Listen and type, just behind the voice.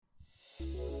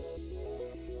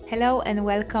Hello and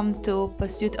welcome to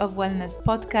Pursuit of Wellness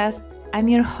podcast. I'm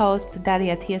your host,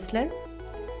 Daria Tiesler.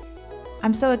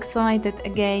 I'm so excited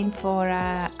again for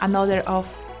another of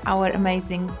our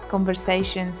amazing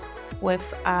conversations with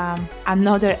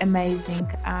another amazing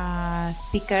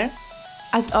speaker.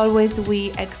 As always,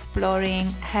 we exploring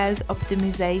health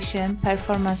optimization,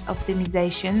 performance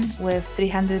optimization with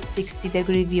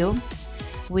 360-degree view.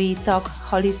 We talk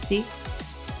holistic.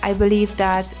 I believe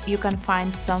that you can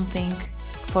find something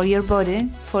for your body,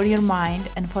 for your mind,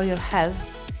 and for your health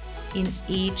in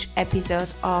each episode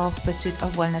of Pursuit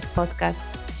of Wellness podcast.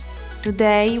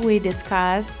 Today we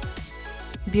discussed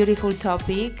beautiful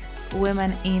topic,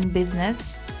 women in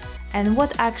business, and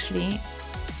what actually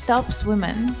stops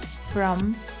women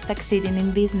from succeeding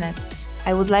in business.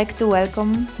 I would like to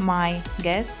welcome my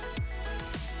guest,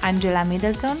 Angela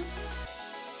Middleton.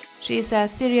 She is a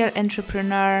serial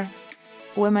entrepreneur,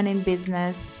 woman in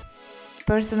business,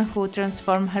 person who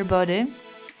transformed her body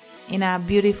in a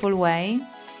beautiful way.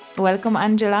 Welcome,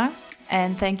 Angela,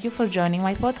 and thank you for joining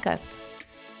my podcast.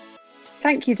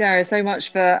 Thank you, Dara, so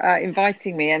much for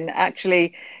inviting me. And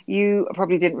actually, you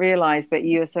probably didn't realize, but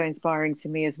you are so inspiring to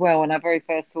me as well. When I very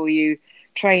first saw you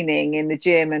training in the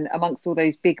gym and amongst all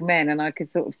those big men, and I could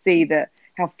sort of see that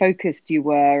how focused you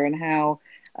were and how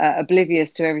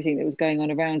oblivious to everything that was going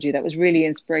on around you. That was really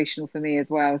inspirational for me as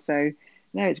well. So,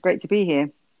 no, it's great to be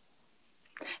here.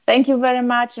 Thank you very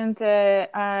much. And,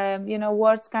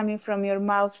 words coming from your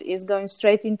mouth is going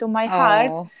straight into my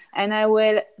heart. And I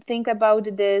will think about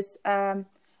this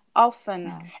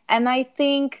often. And I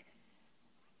think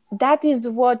that is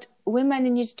what women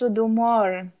need to do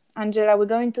more. Angela, we're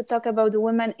going to talk about the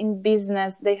women in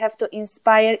business. They have to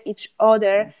inspire each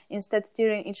other instead of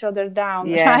tearing each other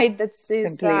down, right? That's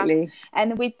completely.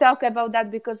 And we talk about that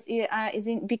because it's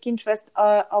in big interest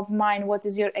of mine. What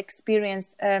is your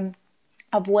experience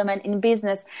of women in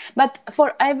business? But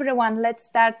for everyone, let's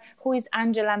start. Who is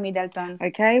Angela Middleton?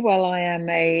 Okay, well, I am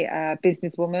a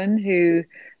businesswoman who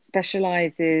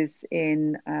specializes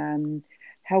in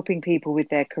helping people with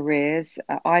their careers,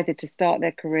 either to start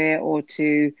their career or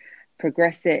to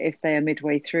progress it if they are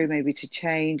midway through, maybe to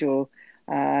change or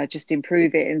just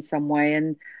improve it in some way.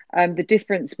 And the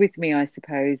difference with me, I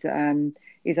suppose,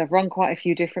 is I've run quite a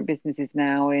few different businesses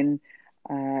now in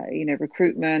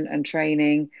recruitment and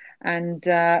training. And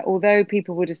although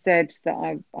people would have said that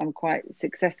I'm quite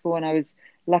successful, and I was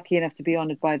lucky enough to be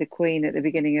honoured by the Queen at the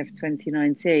beginning of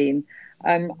 2019,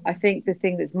 I think the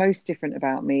thing that's most different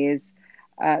about me is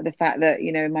the fact that,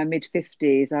 in my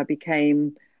mid-50s, I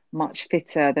became much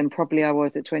fitter than probably I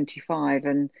was at 25.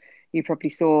 And you probably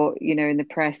saw, in the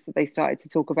press that they started to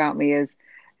talk about me as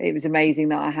it was amazing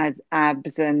that I had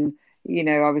abs and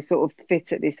I was sort of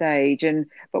fit at this age.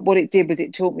 But what it did was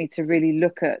it taught me to really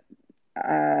look at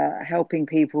helping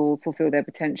people fulfill their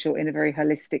potential in a very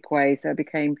holistic way. So I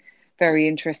became very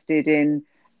interested in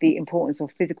the importance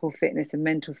of physical fitness and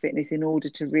mental fitness in order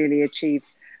to really achieve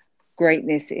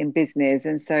greatness in business.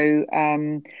 And so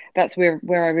that's where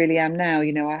I really am now.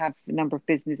 I have a number of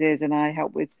businesses, and I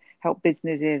help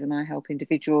businesses, and I help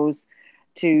individuals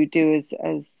to do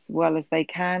as well as they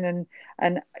can.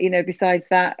 And besides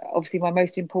that, obviously my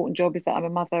most important job is that I'm a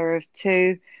mother of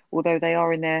two, although they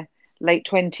are in their late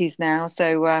 20s now.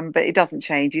 So but it doesn't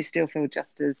change. You still feel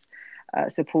just as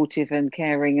supportive and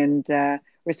caring and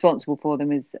responsible for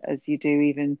them as you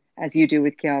do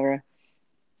with Chiara.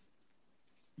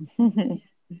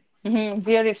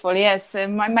 Beautiful. Yes,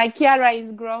 my Chiara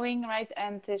is growing, right,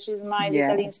 and she's my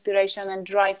little inspiration and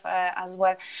drive as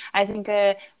well. I think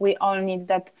we all need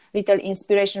that little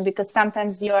inspiration, because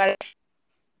sometimes you are,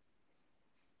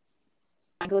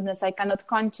 my goodness, I cannot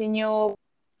continue.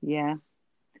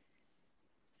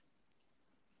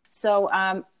 So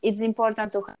it's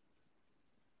important to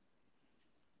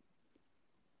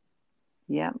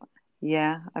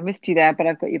I missed you there, but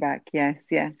I've got you back.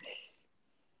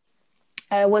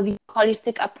 with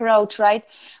holistic approach, right,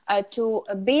 to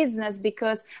a business,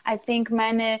 because I think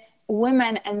many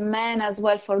women and men as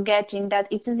well forgetting that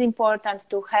it is important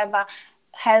to have a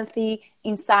healthy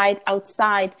inside,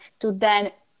 outside, to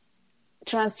then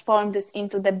transform this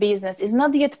into the business. It's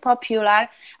not yet popular.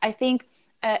 I think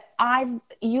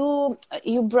you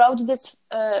brought this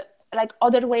like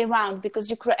other way around, because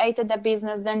you created a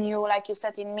business, then you, like you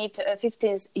said, in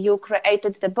mid-50s, you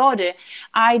created the body.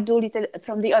 I do little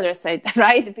from the other side,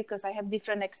 right? Because I have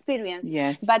different experience.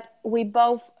 But we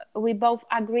both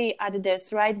agree at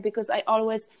this, right? Because I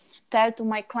always tell to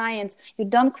my clients, you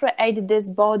don't create this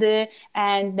body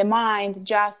and the mind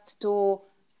just to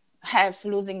have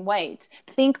losing weight.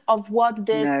 Think of what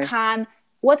this can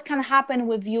what can happen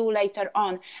with you later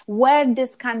on, where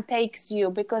this can takes you,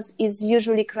 because it's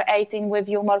usually creating with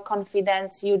you more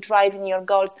confidence, you driving your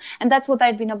goals. And that's what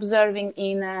I've been observing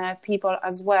in people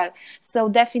as well. So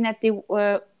definitely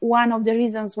one of the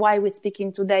reasons why we're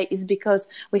speaking today is because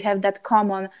we have that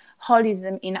common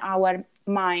holism in our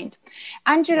mind.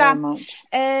 Angela,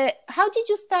 how did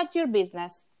you start your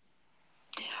business?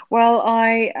 Well,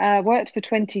 I worked for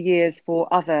 20 years for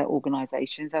other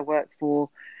organizations. I worked for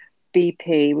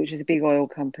BP, which is a big oil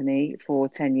company, for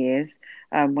 10 years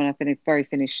when I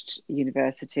finished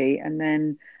university.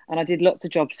 And I did lots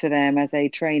of jobs for them as a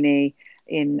trainee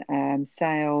in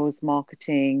sales,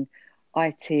 marketing,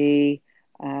 IT,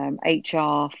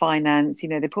 HR, finance.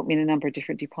 They put me in a number of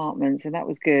different departments, and that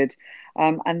was good.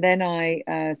 And then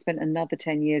I spent another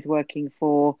 10 years working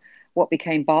for what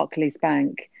became Barclays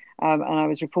Bank. And I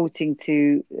was reporting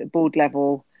to board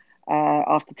level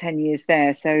after 10 years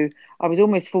there. So I was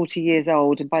almost 40 years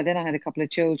old. And by then I had a couple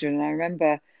of children. And I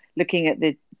remember looking at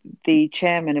the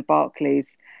chairman of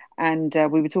Barclays, and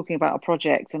we were talking about a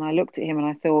project. And I looked at him and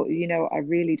I thought, I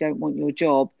really don't want your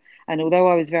job. And although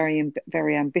I was very,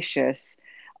 very ambitious,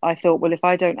 I thought, well, if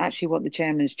I don't actually want the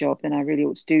chairman's job, then I really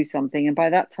ought to do something. And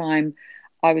by that time,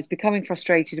 I was becoming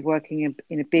frustrated working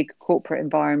in a big corporate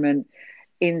environment,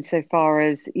 insofar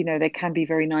as, they can be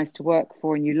very nice to work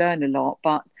for and you learn a lot.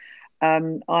 But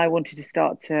I wanted to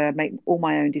start to make all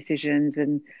my own decisions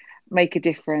and make a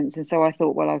difference. And so I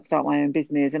thought, well, I'll start my own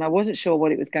business. And I wasn't sure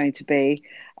what it was going to be.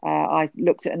 I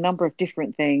looked at a number of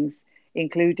different things,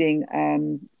 including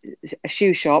a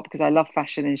shoe shop, because I love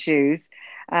fashion and shoes.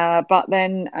 But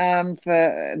then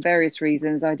for various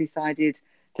reasons, I decided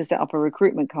to set up a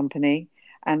recruitment company.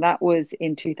 And that was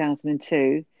in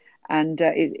 2002. And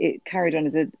it carried on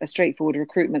as a straightforward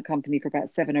recruitment company for about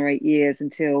 7 or 8 years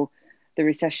until the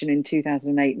recession in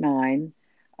 2008-9.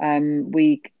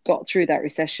 We got through that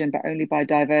recession, but only by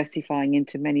diversifying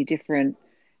into many different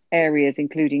areas,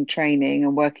 including training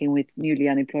and working with newly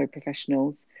unemployed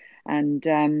professionals. And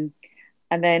then,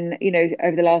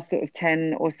 over the last sort of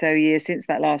 10 or so years since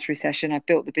that last recession, I've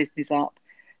built the business up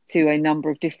to a number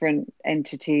of different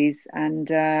entities. And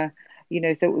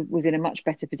so it was in a much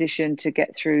better position to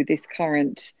get through this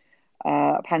current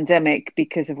pandemic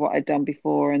because of what I'd done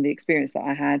before and the experience that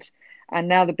I had. And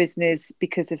now the business,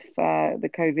 because of the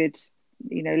COVID,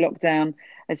 lockdown,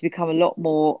 has become a lot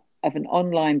more of an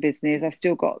online business. I've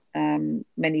still got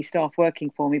many staff working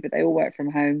for me, but they all work from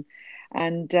home.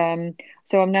 And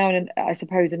so I'm now in, I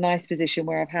suppose, a nice position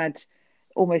where I've had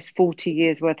almost 40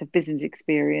 years worth of business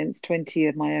experience, 20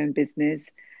 of my own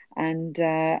business. And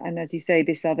as you say,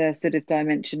 this other sort of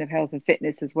dimension of health and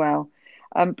fitness as well.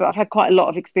 But I've had quite a lot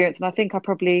of experience, and I think I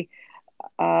probably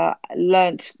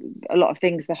learnt a lot of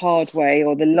things the hard way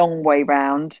or the long way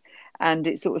round, and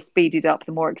it sort of speeded up.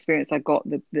 The more experience I got,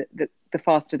 the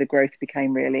faster the growth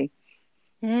became, really.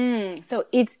 So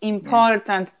it's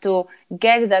important to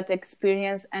get that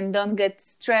experience and don't get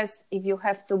stressed if you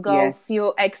have to go a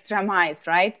few extra miles,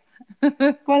 right?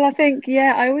 Well, I think,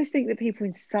 I always think that people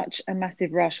in such a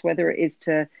massive rush, whether it is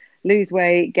to lose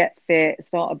weight, get fit,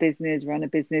 start a business, run a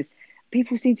business,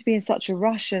 people seem to be in such a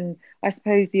rush. And I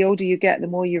suppose the older you get, the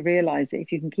more you realize that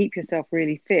if you can keep yourself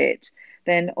really fit,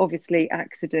 then obviously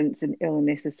accidents and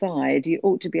illness aside, you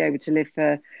ought to be able to live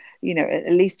for,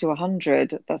 at least to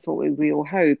 100. That's what we all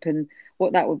hope. And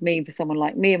what that would mean for someone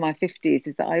like me in my 50s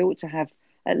is that I ought to have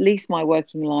at least my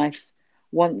working life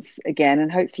once again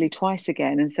and hopefully twice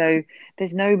again. And so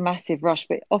there's no massive rush,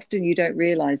 but often you don't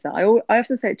realize that. I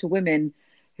often say it to women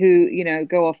who,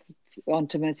 go off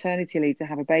onto maternity leave to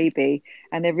have a baby,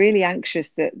 and they're really anxious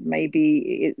that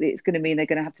maybe it's going to mean they're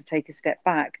going to have to take a step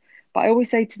back. But I always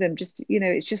say to them, just,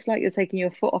 it's just like you're taking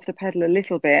your foot off the pedal a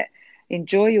little bit.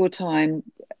 Enjoy your time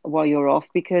while you're off,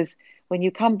 because when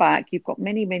you come back, you've got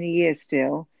many, many years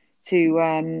still to,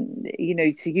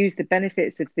 to use the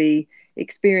benefits of the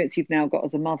experience you've now got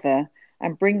as a mother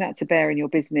and bring that to bear in your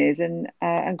business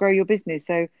and grow your business.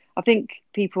 So I think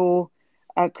people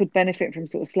could benefit from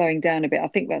sort of slowing down a bit. I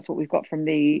think that's what we've got from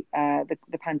the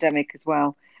pandemic as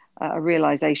well, a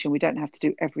realization we don't have to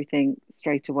do everything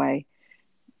straight away.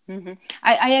 Mm-hmm.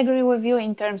 I agree with you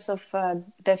in terms of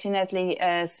definitely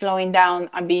slowing down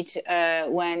a bit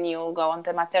when you go on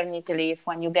the maternity leave,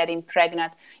 when you're getting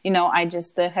pregnant. I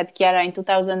just had Chiara in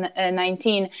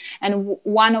 2019, and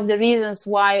one of the reasons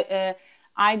why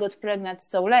I got pregnant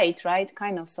so late, right?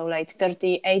 Kind of so late,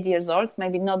 38 years old,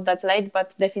 maybe not that late,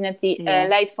 but definitely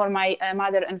late for my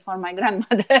mother and for my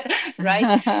grandmother,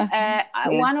 right?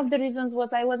 One of the reasons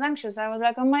was I was anxious. I was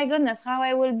like, oh my goodness, how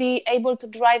I will be able to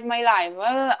drive my life?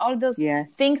 Well, all those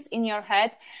things in your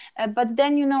head. But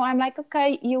then, you know, I'm like,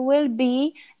 okay, you will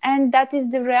be, and that is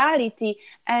the reality.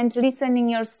 And listening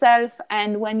yourself,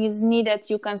 and when it's needed,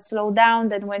 you can slow down.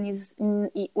 Then when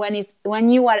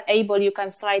you are able, you can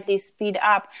slightly speed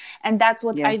up. And that's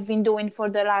what I've been doing for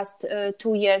the last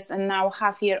 2 years and now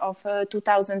half year of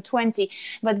 2020.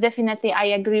 But definitely I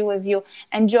agree with you,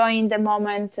 enjoying the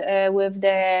moment with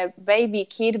the baby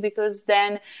kid, because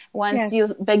then once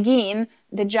you begin,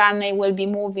 the journey will be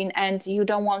moving, and you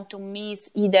don't want to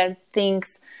miss either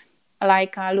things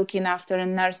like looking after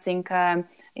and nursing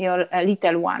your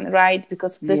little one, right?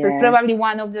 Because this is probably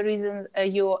one of the reasons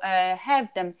you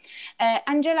have them.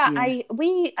 Angela,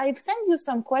 I've sent you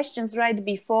some questions right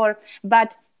before,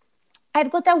 but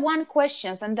I've got one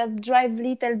question, and that drive a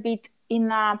little bit in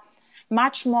a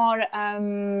much more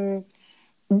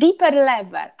deeper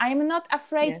level. I'm not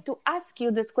afraid to ask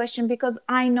you this question, because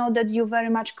I know that you're very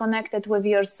much connected with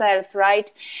yourself, right?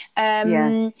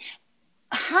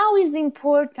 How is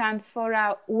important for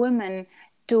a woman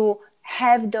to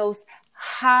have those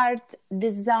hard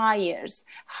desires,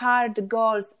 hard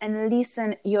goals, and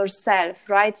listen yourself,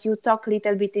 right? You talk a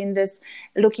little bit in this,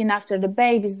 looking after the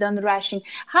babies, don't rushing.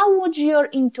 How would your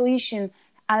intuition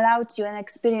allow you an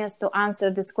experience to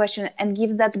answer this question and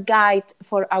give that guide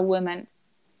for a woman?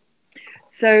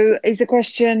 So is the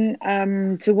question,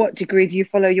 to what degree do you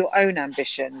follow your own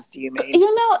ambitions, do you mean?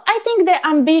 You know, I think the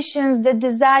ambitions, the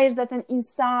desires that are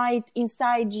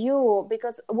inside you,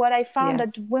 because what I found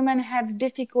that women have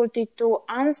difficulty to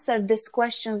answer this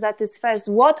question, that is first,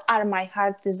 what are my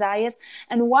heart desires,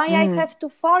 and why I have to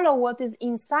follow what is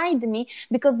inside me,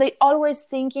 because they always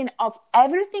thinking of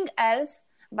everything else,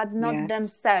 but not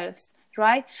themselves,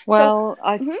 right? Well,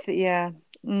 I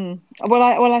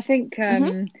think...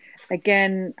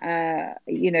 Again,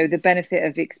 you know, the benefit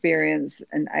of experience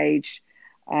and age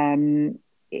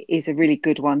is a really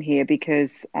good one here,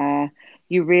 because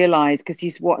you realize,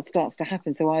 because what starts to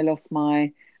happen. So I lost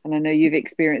and I know you've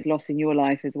experienced loss in your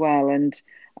life as well. And,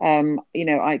 you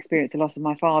know, I experienced the loss of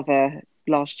my father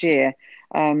last year.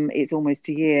 It's almost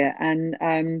a year.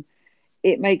 And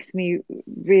it makes me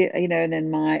you know, and then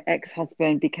my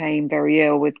ex-husband became very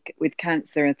ill with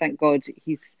cancer, and thank God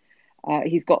he's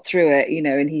got through it, you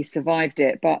know, and he survived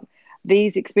it. But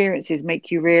these experiences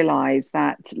make you realize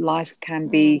that life can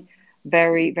be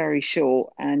very, very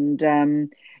short. And,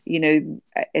 you know,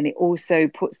 and it also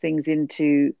puts things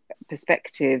into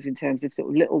perspective in terms of sort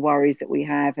of little worries that we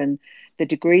have, and the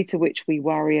degree to which we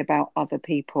worry about other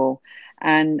people.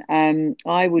 And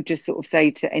I would just sort of say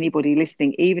to anybody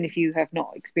listening, even if you have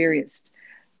not experienced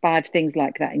bad things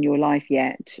like that in your life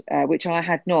yet, which I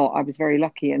had not. I was very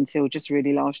lucky until just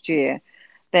really last year.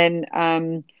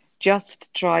 Then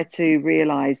just try to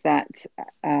realize that,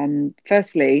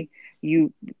 firstly,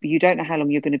 you don't know how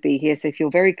long you're going to be here. So if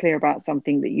you're very clear about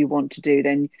something that you want to do,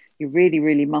 then you really,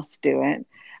 really must do it.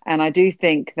 And I do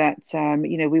think that,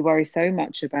 you know, we worry so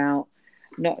much about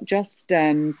not just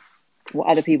what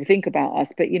other people think about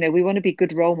us, but, you know, we want to be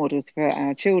good role models for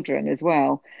our children as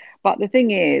well. But the thing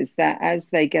is that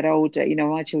as they get older, you know,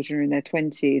 my children are in their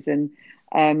 20s,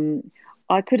 and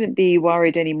I couldn't be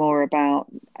worried anymore about,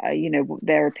 you know,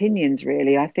 their opinions,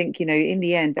 really. I think, you know, in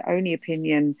the end, the only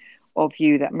opinion of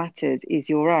you that matters is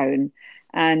your own.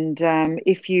 And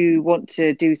if you want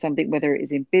to do something, whether it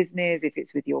is in business, if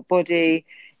it's with your body,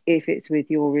 if it's with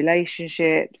your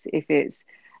relationships, if it's,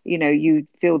 you know, you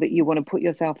feel that you want to put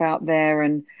yourself out there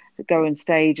and go on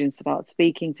stage and start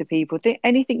speaking to people,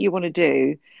 anything you want to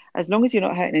do, as long as you're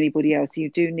not hurting anybody else, you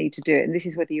do need to do it. And this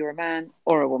is whether you're a man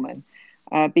or a woman,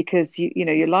 because you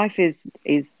know, your life is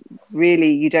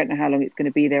really, you don't know how long it's going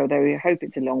to be there, although you hope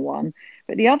it's a long one.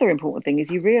 But the other important thing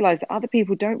is you realize that other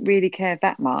people don't really care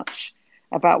that much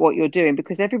about what you're doing,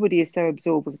 because everybody is so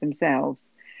absorbed with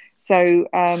themselves. So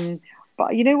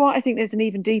but you know what, I think there's an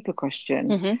even deeper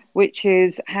question, which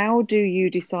is, how do you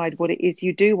decide what it is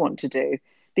you do want to do?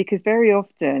 Because very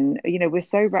often, you know, we're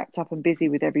so wrapped up and busy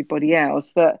with everybody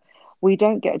else that we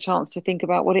don't get a chance to think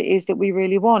about what it is that we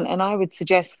really want. And I would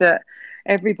suggest that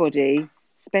everybody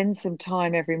spend some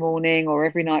time every morning or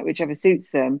every night, whichever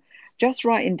suits them, just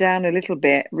writing down a little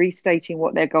bit, restating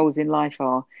what their goals in life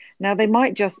are. Now, they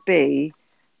might just be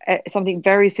something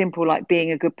very simple like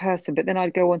being a good person, but then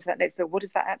I'd go on to that next, so what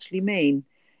does that actually mean?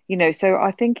 You know, so I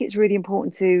think it's really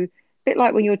important to, a bit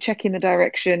like when you're checking the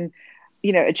direction,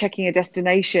 you know, checking a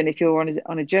destination, if you're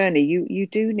on a journey, you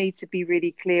do need to be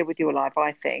really clear with your life,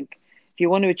 I think. If you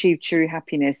want to achieve true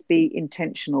happiness, be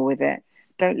intentional with it.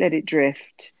 Don't let it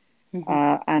drift.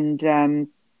 And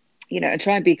and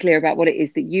try and be clear about what it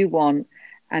is that you want.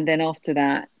 And then after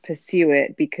that, pursue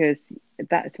it, because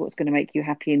that's what's going to make you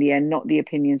happy in the end, not the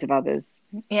opinions of others.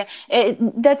 Yeah,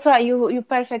 that's why you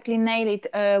perfectly nailed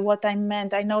it, what I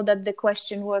meant. I know that the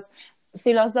question was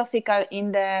philosophical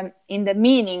in the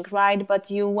meaning, right? But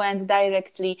you went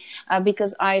directly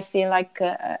because I feel like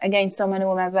again, so many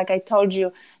women, like I told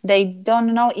you, they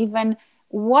don't know even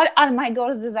what are my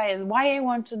goals, desires, why I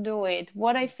want to do it,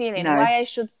 what I feel in, why I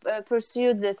should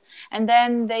pursue this. And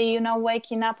then they,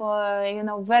 waking up,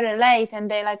 very late, and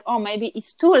they're like, oh, maybe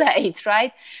it's too late,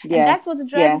 right? Yes. And that's what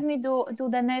drives me to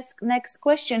the next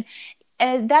question.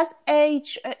 Does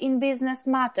age in business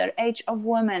matter, age of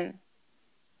women?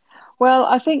 Well,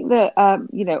 I think that,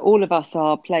 all of us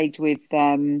are plagued with,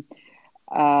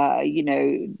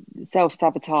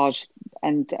 self-sabotage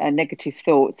and negative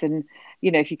thoughts. And,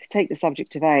 if you could take the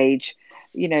subject of age,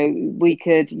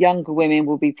 younger women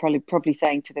will be probably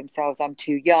saying to themselves, I'm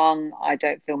too young, I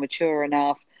don't feel mature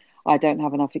enough, I don't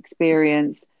have enough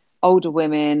experience. Older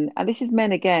women, and this is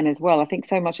men again as well. I think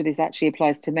so much of this actually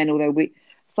applies to men, although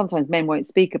sometimes men won't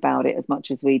speak about it as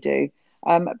much as we do.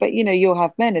 But, you'll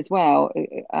have men as well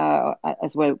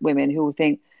women who will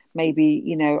think,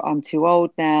 maybe, I'm too old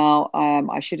now.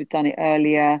 I should have done it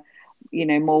earlier.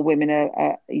 More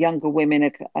women younger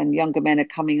women and younger men are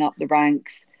coming up the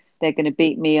ranks. They're going to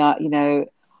beat me up, and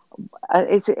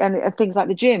things like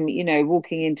the gym,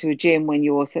 walking into a gym when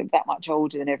you're sort of that much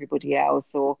older than everybody else.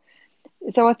 So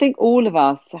I think all of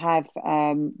us have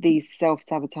these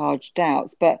self-sabotage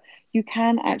doubts, but you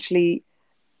can actually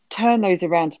turn those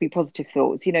around to be positive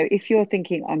thoughts. If you're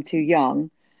thinking I'm too young,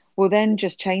 well, then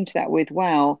just change that with,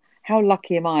 wow, how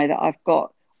lucky am I that I've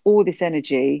got all this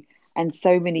energy and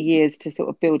so many years to sort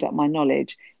of build up my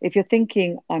knowledge. If you're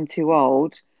thinking I'm too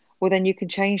old, well, then you can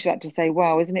change that to say,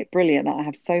 wow, isn't it brilliant that I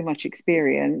have so much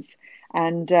experience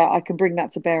and I can bring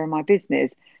that to bear in my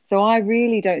business. So I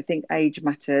really don't think age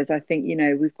matters. I think,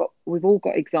 we've all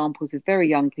got examples of very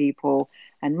young people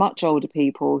and much older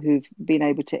people who've been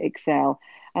able to excel.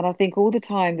 And I think all the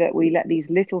time that we let these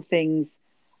little things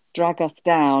drag us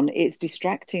down, it's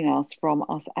distracting us from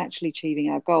us actually achieving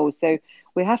our goals. So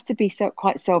we have to be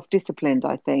quite self-disciplined,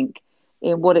 I think,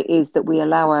 in what it is that we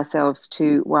allow ourselves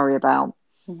to worry about.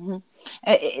 Mm-hmm.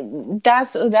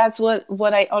 That's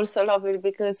what I also love it,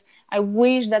 because I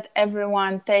wish that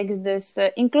everyone takes this,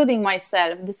 including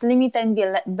myself, this limiting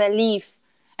belief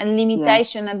and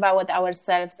limitation about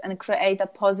ourselves, and create a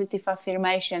positive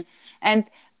affirmation. And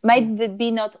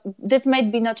this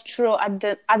might be not true at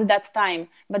that time,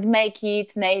 but make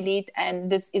it, nail it,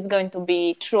 and this is going to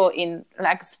be true in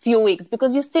like a few weeks,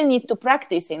 because you still need to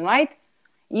practice it, right?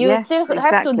 You still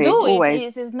have to do always.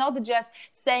 It is not just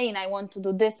saying I want to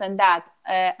do this and that.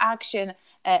 Action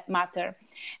matter.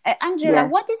 Angela,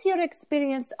 what is your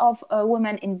experience of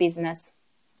women in business?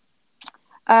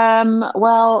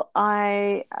 Well,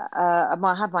 I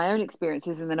have my own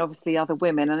experiences, and then obviously other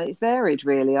women, and it's varied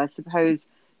really. I suppose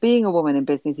being a woman in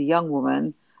business, a young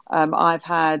woman, I've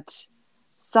had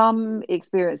some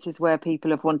experiences where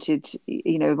people have wanted,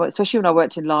 especially when I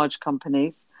worked in large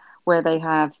companies, where they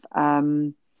have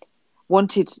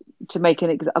wanted to make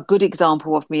a good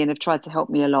example of me and have tried to help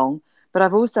me along. But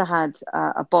I've also had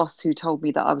a boss who told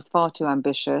me that I was far too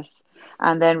ambitious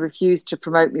and then refused to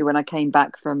promote me when I came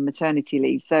back from maternity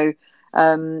leave. So,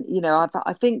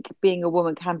 I think being a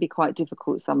woman can be quite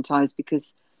difficult sometimes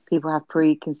because people have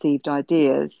preconceived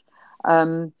ideas.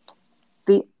 And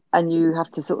you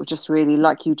have to sort of just really,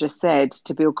 like you just said,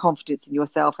 to build confidence in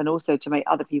yourself and also to make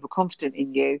other people confident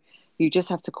in you. You just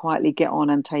have to quietly get on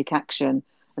and take action.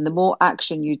 And the more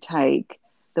action you take,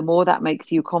 the more that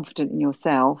makes you confident in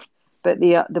yourself, but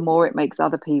the more it makes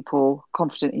other people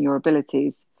confident in your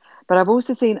abilities. But I've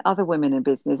also seen other women in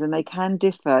business, and they can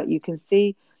differ.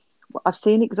 I've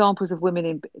seen examples of women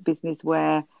in business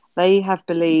where they have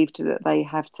believed that they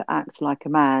have to act like a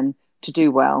man to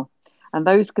do well. And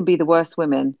those can be the worst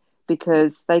women,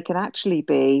 because they can actually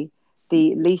be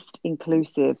the least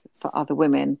inclusive for other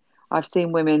women. I've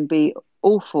seen women be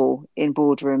awful in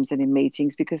boardrooms and in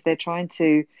meetings because they're trying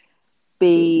to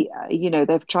be,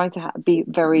 be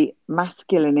very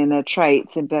masculine in their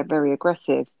traits and be very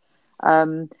aggressive.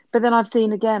 But then I've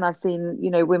seen,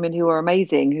 women who are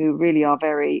amazing, who really are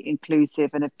very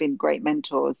inclusive and have been great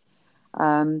mentors.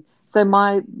 So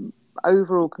my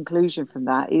overall conclusion from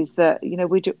that is that,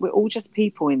 we're all just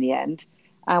people in the end,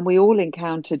 and we all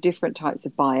encounter different types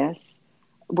of bias,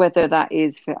 whether that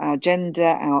is for our gender,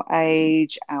 our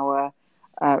age, our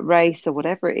race, or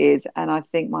whatever it is. And I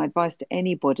think my advice to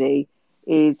anybody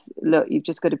is, look, you've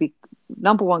just got to be,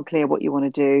 number one, clear what you want to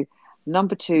do.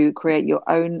 Number two, create your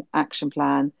own action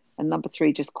plan. And number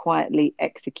three, just quietly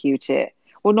execute it.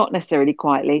 Well, not necessarily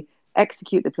quietly,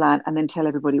 execute the plan and then tell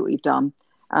everybody what you've done.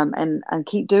 And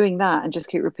keep doing that and just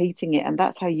keep repeating it. And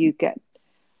that's how you get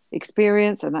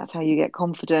experience, and that's how you get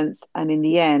confidence. And in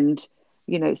the end,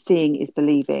 you know, seeing is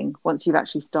believing. Once you've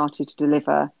actually started to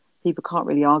deliver, people can't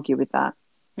really argue with that.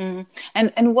 Mm-hmm.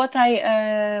 And what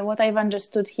I've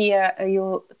understood here,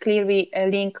 you clearly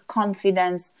link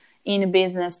confidence in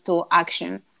business to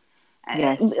action.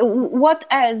 Yes. What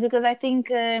else? Because I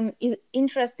think is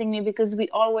interesting me, because we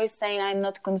always say I'm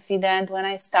not confident when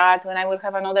I start, when I will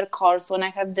have another course, when I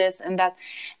have this and that.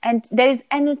 And there is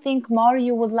anything more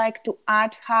you would like to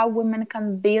add how women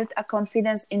can build a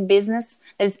confidence in business?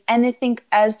 There's anything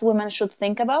else women should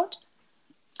think about?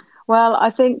 Well, I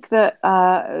think that,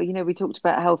 you know, we talked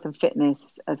about health and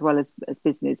fitness as well as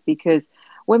business, because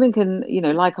women can, you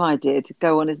know, like I did,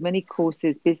 go on as many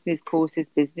courses, business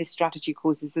strategy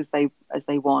courses as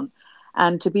they want.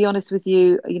 And to be honest with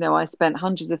you, you know, I spent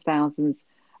hundreds of thousands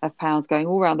of pounds going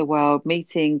all around the world,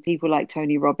 meeting people like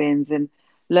Tony Robbins and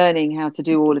learning how to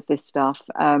do all of this stuff.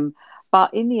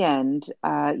 But in the end,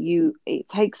 it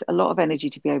takes a lot of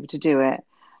energy to be able to do it.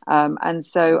 And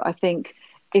so I think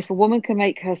if a woman can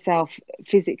make herself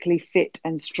physically fit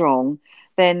and strong,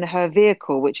 then her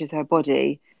vehicle, which is her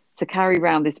body, to carry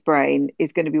around this brain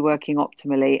is going to be working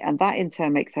optimally. And that in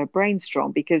turn makes her brain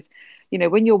strong, because, you know,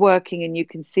 when you're working and you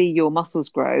can see your muscles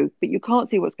grow, but you can't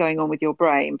see what's going on with your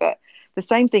brain. But the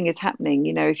same thing is happening.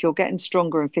 You know, if you're getting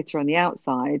stronger and fitter on the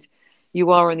outside,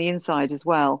 you are on the inside as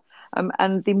well.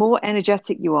 And the more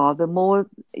energetic you are, the more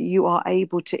you are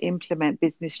able to implement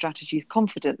business strategies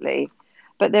confidently.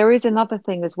 But there is another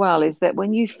thing as well, is that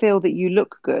when you feel that you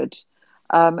look good,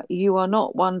 you are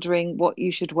not wondering what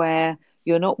you should wear.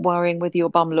 You're not worrying whether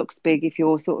your bum looks big if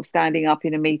you're sort of standing up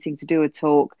in a meeting to do a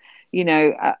talk. You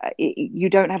know, you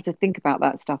don't have to think about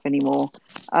that stuff anymore.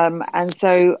 And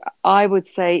so I would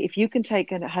say, if you can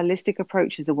take a holistic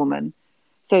approach as a woman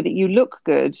so that you look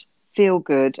good, feel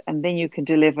good, and then you can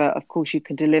deliver, of course, you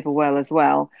can deliver well as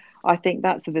well. I think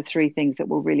that's the three things that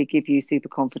will really give you super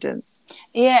confidence.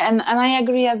 Yeah, and I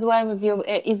agree as well with you.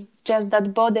 It's just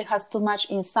that body has too much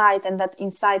inside, and that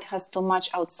inside has too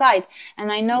much outside.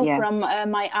 And I know from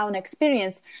my own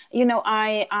experience, you know,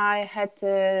 I had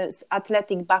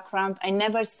athletic background. I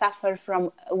never suffer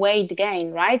from weight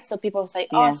gain, right? So people say,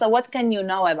 oh, so what can you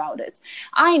know about it?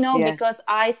 I know because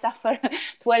I suffer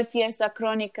 12 years of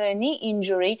chronic knee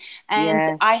injury,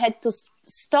 and I had to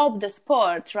stop the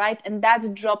sport, right? And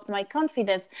that dropped my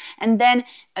confidence. And then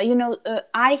you know,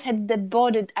 I had the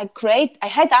body I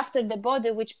had after the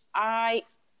body, which I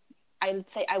would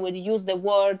say I would use the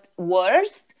word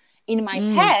worst in my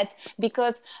head,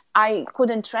 because I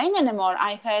couldn't train anymore.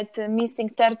 I had missing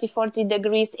 30-40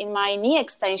 degrees in my knee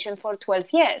extension for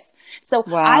 12 years. So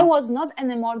I was not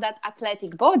anymore that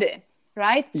athletic body.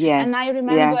 Right? Yes. And I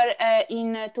remember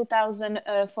in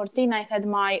 2014, I had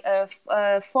my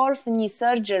fourth knee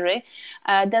surgery.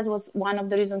 That was one of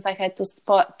the reasons I had to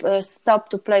stop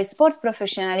to play sport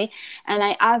professionally. And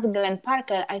I asked Glenn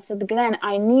Parker, I said, Glenn,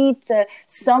 I need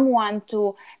someone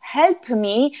to help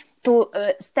me to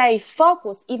stay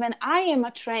focused. Even I am a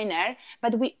trainer,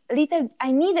 but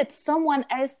I needed someone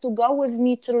else to go with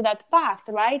me through that path,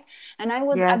 right? And I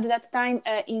was at that time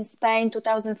in Spain,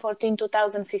 2014,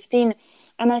 2015.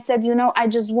 And I said, you know, I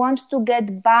just want to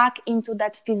get back into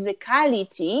that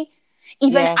physicality.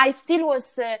 Even I still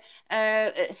was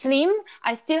slim,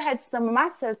 I still had some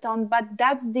muscle tone, but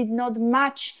that did not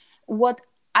match what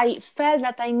I felt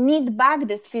that I need back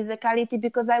this physicality,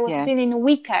 because I was feeling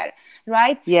weaker,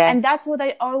 right? Yes. And that's what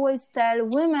I always tell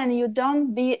women: you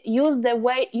don't use the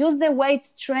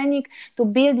weight training to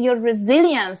build your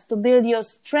resilience, to build your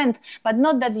strength, but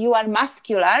not that you are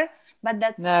muscular, but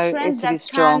that strength that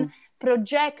can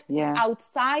project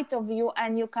outside of you,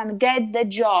 and you can gain the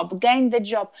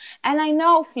job. And I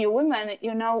know a few women,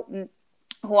 you know,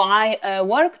 who I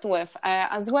worked with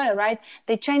as well, right?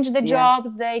 They changed the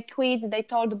jobs, they quit, they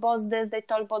told the boss this, they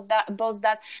told boss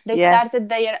that, they started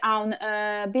their own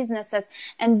businesses.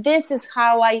 And this is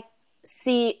how I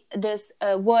see this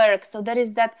work. So there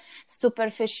is that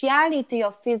superficiality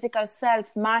of physical self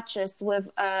matches with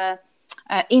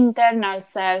internal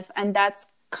self, and that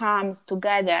comes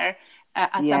together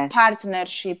as a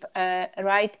partnership,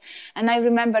 right? And I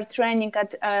remember training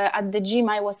at the gym,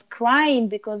 I was crying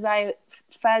because I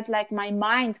felt like my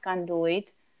mind can do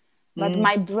it, but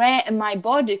my brain and my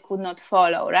body could not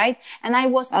follow, right? And I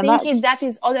was thinking that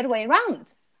is other way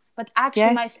around, but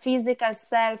actually my physical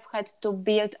self had to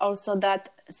build also that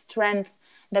strength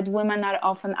that women are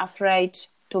often afraid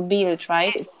to build,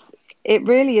 right? It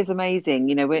really is amazing,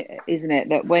 isn't it?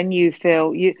 That when you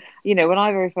feel when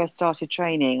I very first started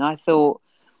training, I thought,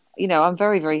 I'm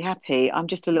very, very happy. I'm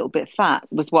just a little bit fat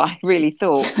was what I really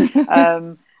thought.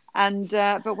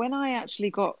 But when I actually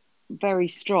got very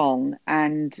strong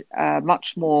and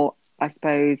much more, I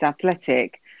suppose,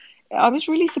 athletic, I was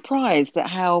really surprised at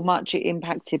how much it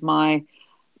impacted my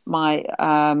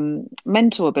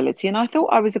mental ability. And I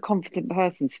thought I was a confident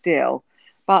person still,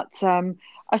 but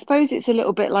I suppose it's a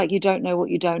little bit like you don't know what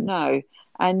you don't know,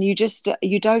 and you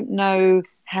don't know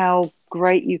how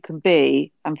great you can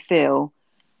be and feel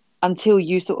until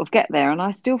you sort of get there. And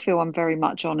I still feel I'm very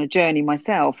much on a journey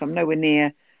myself. I'm nowhere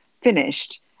near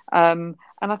finished. And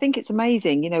I think it's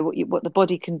amazing, what the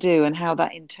body can do and how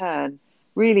that in turn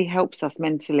really helps us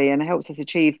mentally and helps us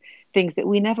achieve things that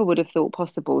we never would have thought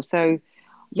possible. So,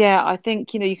 yeah, I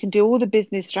think, you can do all the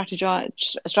business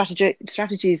strategies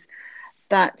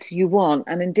that you want.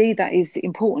 And indeed, that is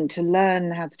important to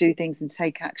learn how to do things and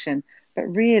take action. But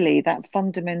really, that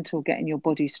fundamental getting your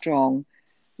body strong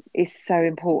is so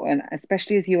important,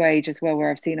 especially as you age as well, where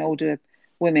I've seen older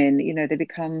women, they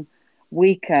become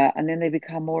weaker and then they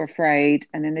become more afraid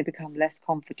and then they become less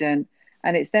confident.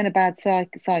 And it's then a bad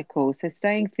cycle. So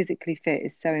staying physically fit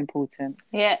is so important.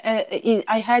 Yeah,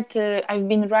 I've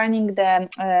been running the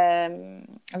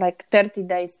like 30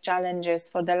 days challenges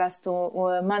for the last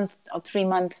 2 months or 3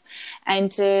 months.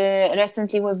 And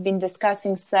recently we've been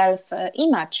discussing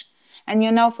self-image. And,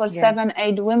 for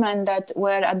 7-8 women that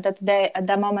were at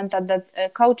that moment at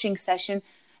that coaching session,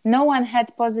 no one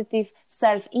had positive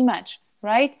self-image.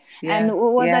 Right. Yeah. And it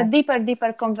was a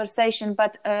deeper conversation.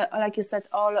 But like you said,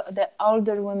 all the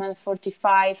older women,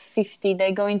 45, 50,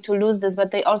 they're going to lose this, but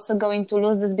they're also going to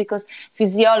lose this because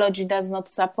physiology does not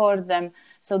support them.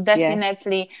 So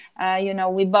definitely,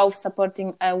 we both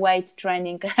supporting weight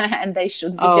training and they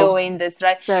should be doing this.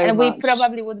 Right. So and much. We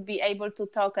probably would be able to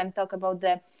talk about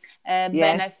the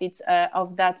benefits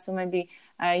of that. So maybe,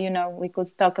 we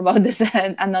could talk about this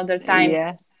another time.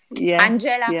 Yeah. Yeah,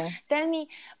 Angela, tell me,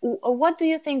 what do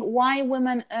you think? Why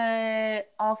women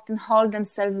often hold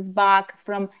themselves back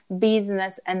from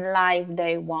business and life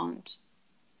they want?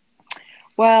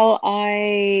 Well,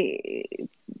 I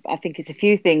think it's a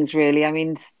few things really. I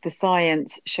mean, the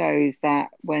science shows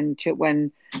that when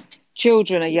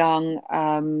children are young,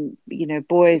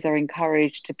 boys are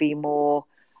encouraged to be more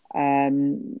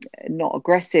not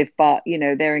aggressive, but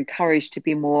they're encouraged to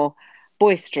be more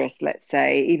boisterous, let's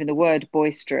say. Even the word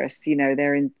boisterous,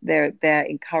 they're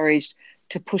encouraged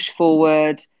to push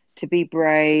forward, to be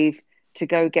brave, to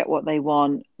go get what they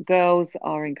want. Girls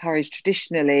are encouraged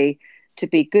traditionally to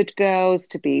be good girls,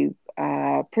 to be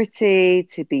pretty,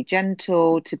 to be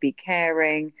gentle, to be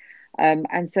caring.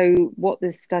 And so what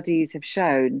the studies have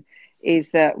shown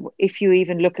is that if you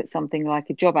even look at something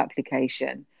like a job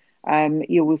application,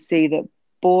 you will see that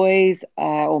boys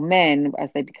or men,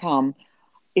 as they become,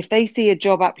 if they see a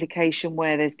job application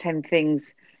where there's 10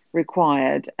 things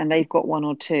required and they've got 1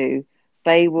 or 2,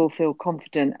 they will feel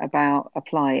confident about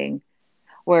applying.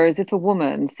 Whereas if a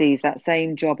woman sees that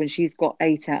same job and she's got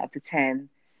 8 out of the 10,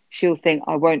 she'll think,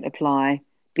 I won't apply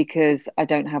because I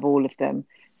don't have all of them.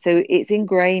 So it's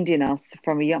ingrained in us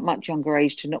from a much younger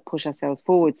age to not push ourselves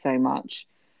forward so much.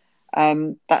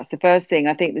 That's the first thing.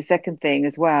 I think the second thing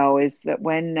as well is that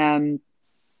when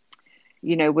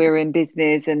we're in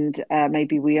business and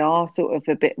maybe we are sort of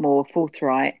a bit more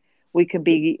forthright, we can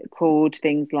be called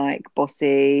things like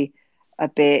bossy, a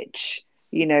bitch.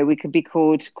 We can be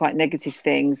called quite negative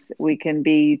things. We can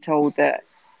be told that,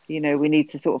 we need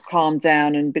to sort of calm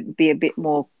down and be a bit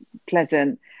more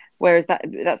pleasant. Whereas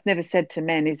that's never said to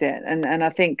men, is it? And I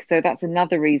think so that's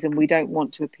another reason we don't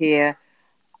want to appear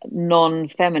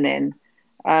non-feminine.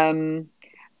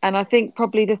 And I think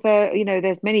probably the third,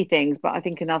 there's many things, but I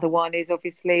think another one is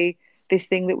obviously this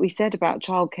thing that we said about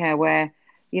childcare, where,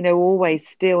 always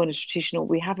still in a traditional,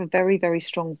 we have a very, very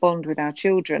strong bond with our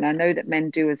children. I know that men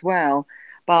do as well,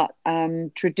 but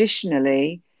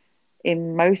traditionally,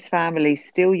 in most families,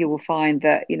 still you will find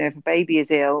that, if a baby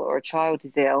is ill or a child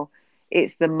is ill,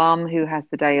 it's the mum who has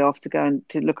the day off to go and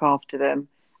to look after them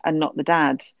and not the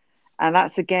dad. And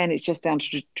that's, again, it's just down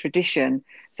to tradition.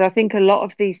 So I think a lot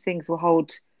of these things will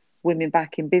hold women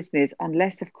back in business,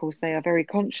 unless, of course, they are very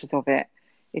conscious of it.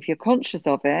 If you're conscious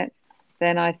of it,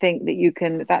 then I think that you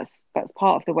can, that's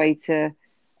part of the way to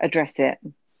address it.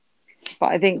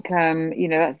 But I think,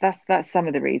 that's some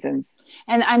of the reasons.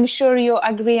 And I'm sure you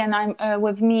agree, and I'm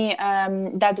with me,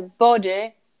 that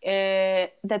body,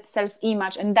 that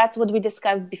self-image, and that's what we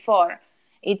discussed before.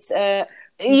 It's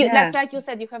That's like you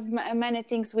said, you have many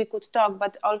things we could talk,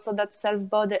 but also that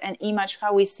self-body and image,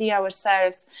 how we see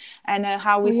ourselves and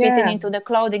how we fitting into the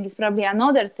clothing is probably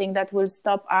another thing that will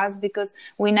stop us because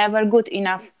we never good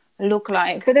enough look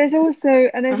like. But there's also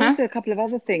a couple of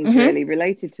other things really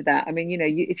related to that. I mean,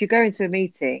 if you go into a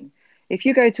meeting, if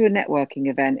you go to a networking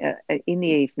event in the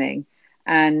evening,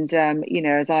 and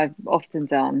as I've often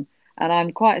done, and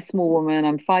I'm quite a small woman,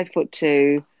 I'm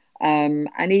 5'2".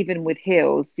 And even with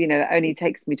heels, that only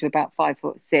takes me to about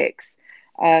 5'6".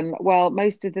 Well,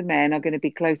 most of the men are going to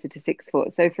be closer to 6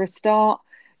 foot. So for a start,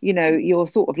 you're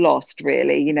sort of lost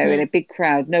really, in a big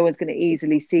crowd, no one's going to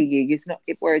easily see you.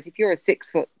 Whereas if you're a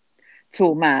 6 foot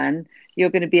tall man, you're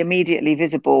going to be immediately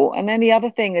visible. And then the other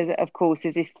thing is, of course,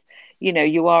 is if,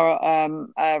 you are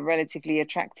a relatively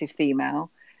attractive female,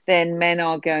 then men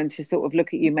are going to sort of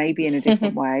look at you maybe in a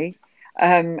different way.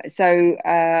 So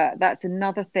that's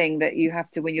another thing that you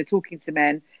have to, when you're talking to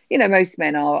men, most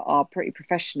men are pretty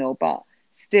professional, but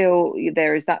still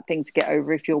there is that thing to get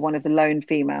over if you're one of the lone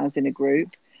females in a group.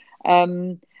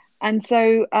 And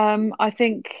so I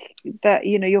think that,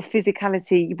 your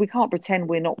physicality, we can't pretend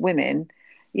we're not women,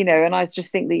 and I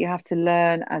just think that you have to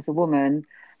learn as a woman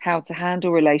how to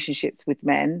handle relationships with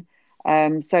men,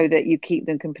 so that you keep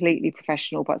them completely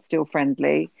professional but still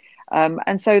friendly.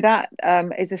 And so that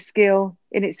is a skill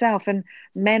in itself, and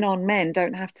men on men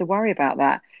don't have to worry about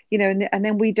that, and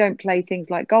then we don't play things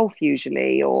like golf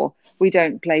usually, or we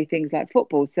don't play things like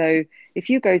football. So if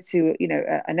you go to,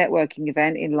 a networking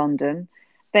event in London,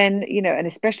 then, and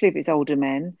especially if it's older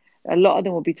men, a lot of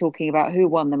them will be talking about who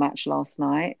won the match last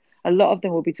night. A lot of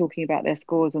them will be talking about their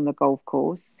scores on the golf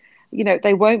course.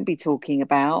 They won't be talking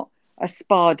about a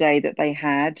spa day that they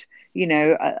had,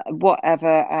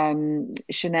 whatever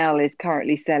Chanel is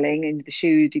currently selling in the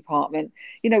shoe department.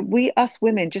 Us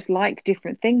women just like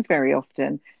different things very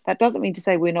often. That doesn't mean to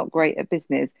say we're not great at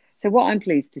business. So what I'm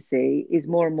pleased to see is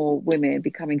more and more women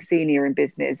becoming senior in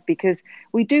business, because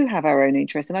we do have our own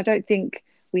interests. And I don't think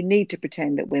we need to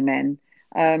pretend that we're men.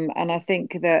 And I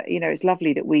think that, it's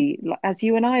lovely that we, as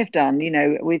you and I have done,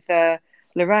 with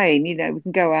Lorraine, we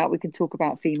can go out, we can talk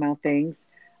about female things.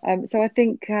 So I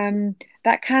think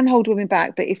that can hold women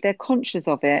back, but if they're conscious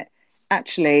of it,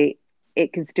 actually,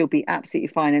 it can still be absolutely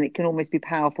fine, and it can almost be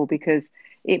powerful, because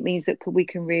it means that we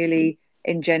can really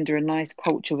engender a nice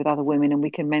culture with other women, and we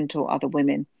can mentor other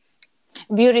women.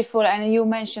 Beautiful. And you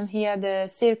mentioned here the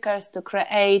circles to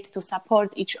create, to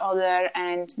support each other,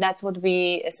 and that's what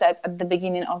we said at the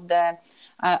beginning of the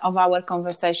of our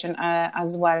conversation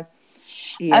as well.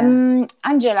 Yeah.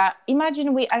 Angela,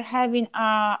 imagine we are having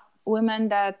a woman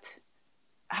that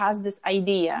has this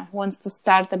idea, wants to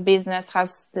start a business,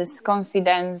 has this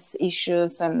confidence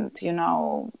issues, and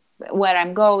where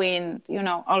I'm going,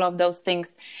 all of those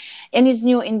things, and is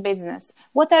new in business.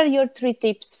 What are your 3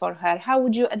 tips for her? How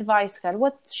would you advise her?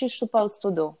 What she's supposed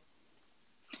to do?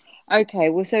 Okay,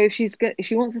 well, so if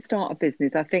she wants to start a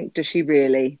business, I think, does she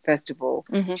really? First of all,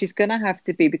 she's going to have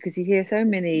to be, because you hear so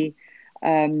many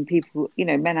people,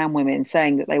 men and women,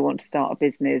 saying that they want to start a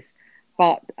business,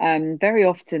 but very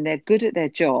often they're good at their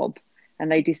job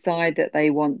and they decide that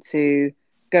they want to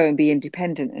go and be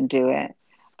independent and do it.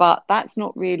 But that's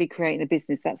not really creating a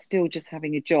business. That's still just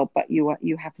having a job, but you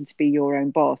happen to be your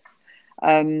own boss.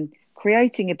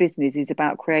 Creating a business is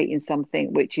about creating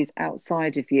something which is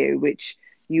outside of you, which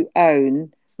you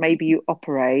own, maybe you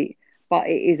operate, but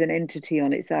it is an entity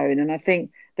on its own. And I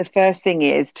think the first thing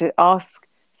is to ask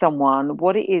someone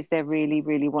what it is they really,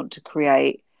 really want to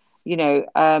create.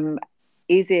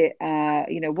 Is it,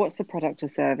 what's the product or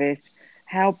service?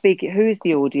 How big, who is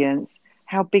the audience?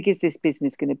 How big is this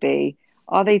business going to be?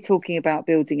 Are they talking about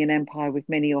building an empire with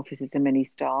many offices and many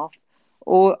staff?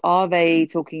 Or are they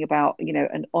talking about,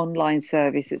 an online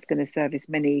service that's going to service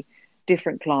many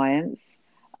different clients?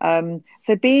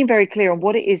 So being very clear on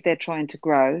what it is they're trying to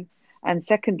grow. And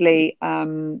secondly,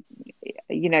 what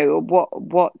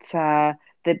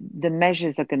the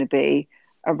measures are going to be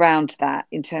around that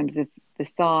in terms of the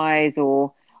size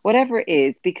or whatever it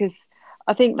is, because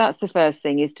I think that's the first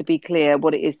thing, is to be clear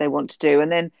what it is they want to do.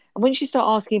 And then once you start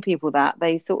asking people that,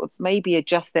 they sort of maybe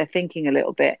adjust their thinking a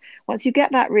little bit. Once you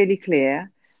get that really clear,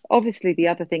 obviously the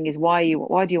other thing is why do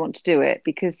you want to do it?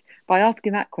 Because by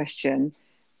asking that question,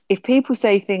 if people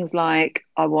say things like,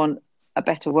 I want a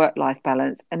better work-life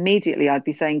balance, immediately I'd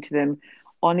be saying to them,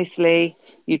 honestly,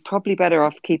 you'd probably better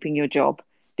off keeping your job,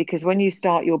 because when you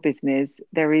start your business,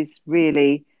 there is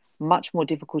really much more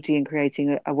difficulty in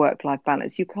creating a work-life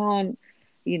balance. You can't,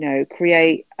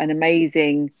 create an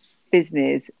amazing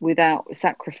business without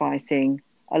sacrificing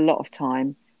a lot of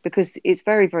time, because it's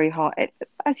very, very hard.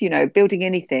 As you know, building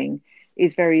anything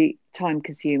is very time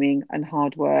consuming and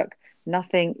hard work.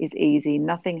 Nothing is easy.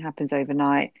 Nothing happens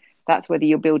overnight. That's whether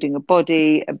you're building a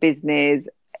body, a business,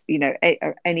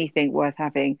 anything worth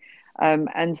having.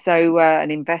 And so an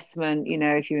investment,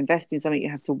 if you invest in something, you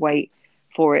have to wait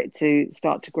for it to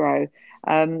start to grow.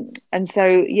 And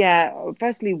so,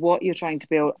 firstly, what you're trying to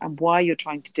build and why you're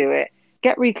trying to do it.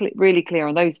 Get really clear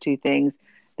on those two things.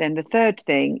 Then the third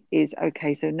thing is,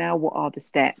 okay, so now what are the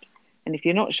steps? And if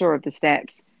you're not sure of the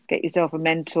steps, get yourself a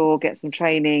mentor, get some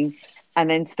training, and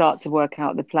then start to work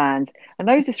out the plans. And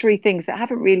those are three things that I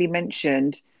haven't really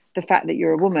mentioned the fact that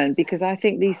you're a woman, because I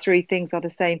think these three things are the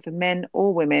same for men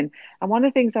or women. And one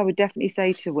of the things I would definitely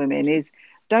say to women is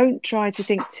don't try to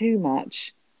think too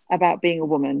much about being a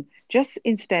woman. Just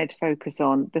instead focus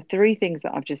on the three things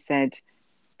that I've just said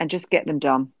and just get them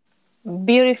done.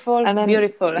 Beautiful, and then,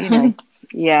 beautiful.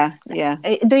 Yeah.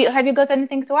 Have you got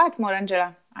anything to add more,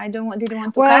 Angela? Didn't want to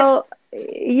cut. Well,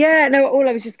 yeah, no, all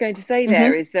I was just going to say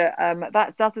there is that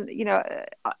that doesn't,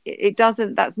 it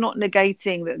doesn't, that's not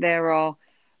negating that there are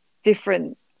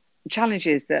different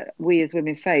challenges that we as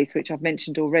women face, which I've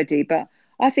mentioned already. But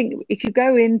I think if you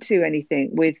go into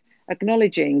anything with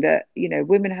acknowledging that,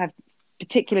 women have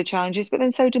particular challenges, but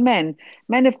then so do men.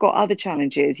 Men have got other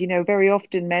challenges. Very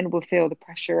often men will feel the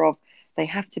pressure of they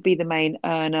have to be the main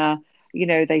earner.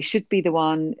 They should be the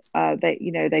one.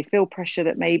 They feel pressure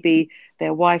that maybe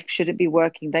their wife shouldn't be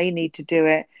working. They need to do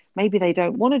it. Maybe they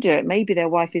don't want to do it. Maybe their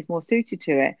wife is more suited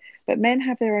to it. But men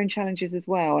have their own challenges as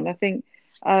well. And I think,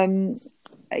 the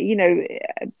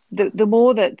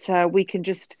more that we can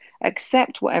just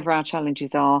accept whatever our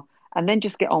challenges are and then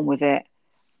just get on with it,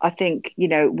 I think,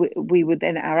 we would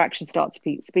then, our actions start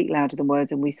to speak louder than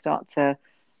words, and we start to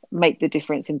make the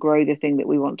difference and grow the thing that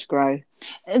we want to grow.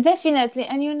 Definitely.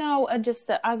 And just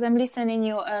as I'm listening,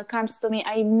 you comes to me,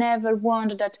 I never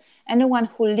want that anyone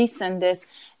who listens this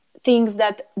thinks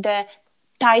that the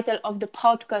title of the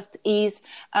podcast is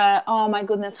oh my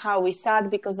goodness, how we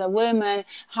sad because of women,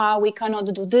 how we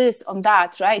cannot do this on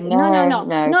that, right? No,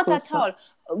 not at all.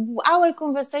 Our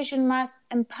conversation must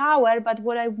empower, but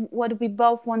what we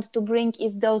both want to bring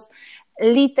is those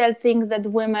little things that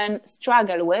women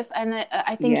struggle with, and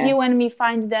I think you and me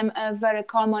find them very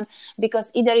common,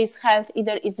 because either is health,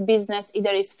 either is business,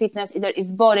 either is fitness, either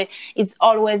is body. It's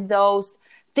always those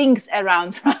things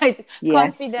around, right?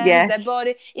 Confidence, the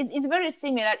body. It's very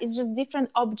similar. It's just different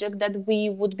object that we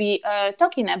would be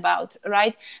talking about,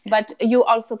 right? But you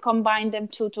also combine them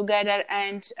two together,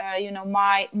 and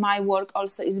my work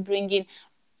also is bringing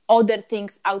other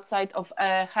things outside of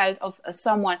health of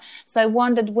someone. So I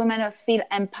want that women feel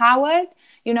empowered.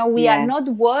 We are not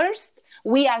worse.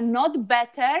 We are not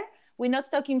better. We're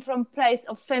not talking from place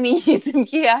of feminism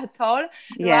here at all,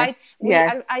 right?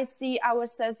 I see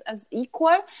ourselves as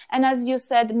equal. And as you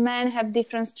said, men have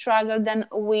different struggle than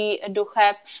we do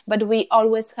have, but we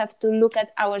always have to look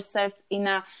at ourselves in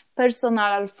a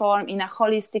personal form, in a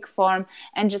holistic form,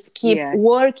 and just keep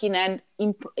working and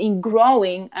in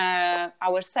growing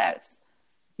ourselves.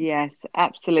 Yes,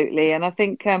 absolutely. And I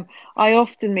think I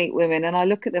often meet women and I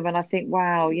look at them and I think,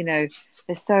 wow, they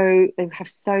have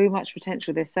so much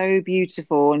potential. They're so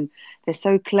beautiful and they're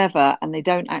so clever, and they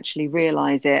don't actually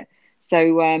realize it.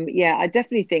 So, I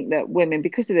definitely think that women,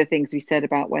 because of the things we said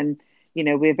about when,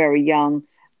 we're very young,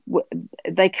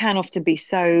 they can often be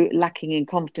so lacking in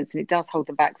confidence, and it does hold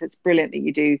them back. So it's brilliant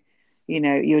that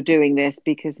you're doing this,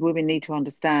 because women need to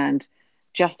understand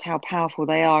just how powerful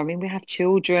they are. I mean, we have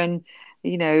children,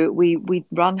 we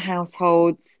run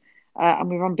households and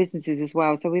we run businesses as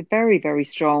well. So we're very, very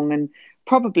strong, and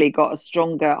probably got a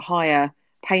stronger, higher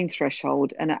pain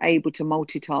threshold, and are able to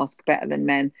multitask better than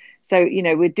men. So,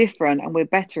 we're different and we're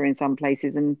better in some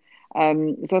places. And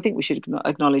so I think we should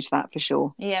acknowledge that for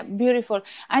sure. Yeah, beautiful.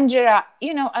 Angela,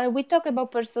 we talk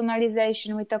about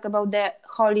personalization, we talk about the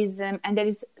holism, and there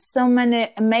is so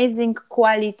many amazing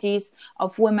qualities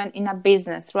of women in a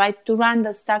business, right? To run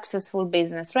the successful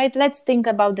business, right? Let's think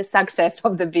about the success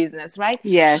of the business, right?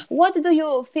 Yes. What do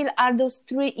you feel are those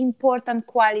three important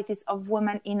qualities of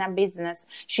women in a business?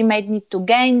 She might need to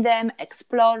gain them,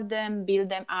 explore them, build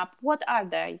them up. What are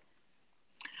they?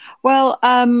 Well,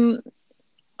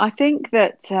 I think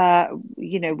that,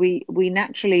 we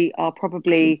naturally are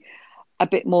probably a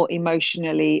bit more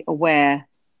emotionally aware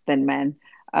than men.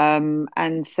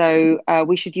 And so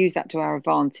we should use that to our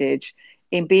advantage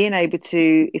in being able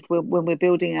to, when we're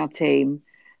building our team,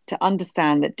 to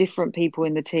understand that different people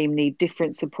in the team need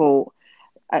different support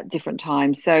at different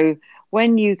times. So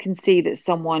when you can see that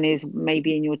someone is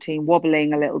maybe in your team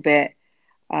wobbling a little bit,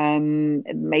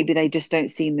 maybe they just don't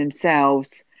see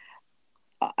themselves,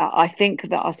 I think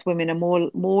that us women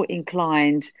are more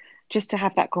inclined just to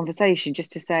have that conversation,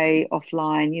 just to say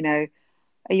offline,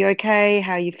 are you okay?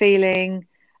 How are you feeling?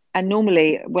 And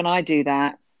normally when I do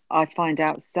that, I find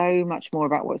out so much more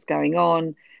about what's going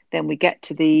on. Then we get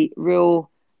to the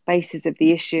real basis of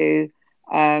the issue,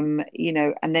 and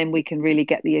then we can really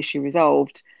get the issue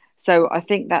resolved. So I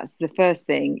think that's the first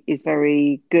thing, is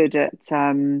very good at,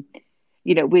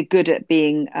 we're good at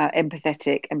being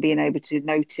empathetic and being able to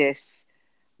notice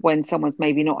when someone's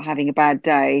maybe not having a bad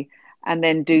day, and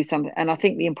then do something. And I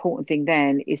think the important thing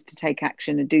then is to take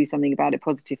action and do something about it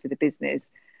positive for the business.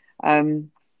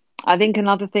 I think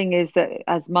another thing is that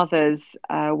as mothers,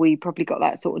 we probably got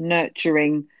that sort of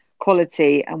nurturing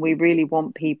quality, and we really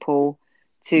want people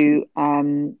to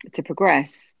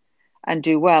progress and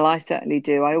do well. I certainly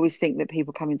do. I always think that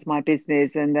people come into my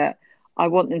business and that I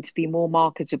want them to be more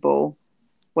marketable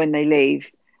when they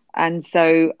leave. And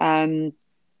so, I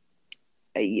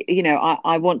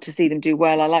want to see them do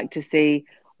well. I like to see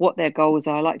what their goals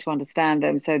are. I like to understand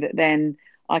them, so that then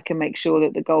I can make sure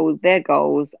that their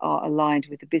goals are aligned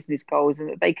with the business goals, and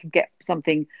that they can get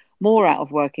something more out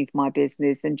of working for my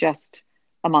business than just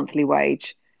a monthly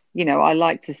wage. I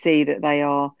like to see that they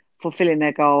are fulfilling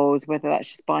their goals, whether that's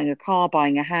just buying a car,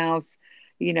 buying a house,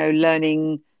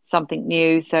 learning something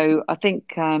new. So I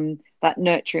think that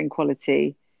nurturing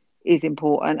quality is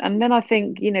important. And then I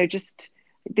think, just,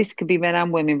 this could be men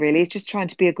and women really, it's just trying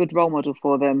to be a good role model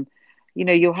for them.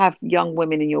 You'll have young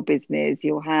women in your business,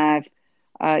 you'll have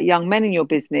young men in your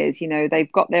business,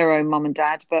 they've got their own mum and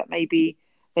dad, but maybe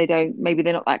they're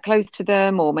not that close to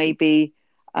them, or maybe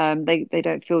they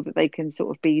don't feel that they can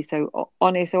sort of be so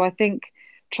honest. So I think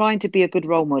trying to be a good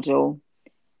role model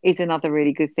is another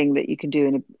really good thing that you can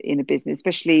do in a business,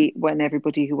 especially when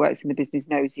everybody who works in the business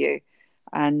knows you.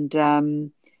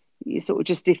 And you sort of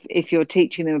just, if you're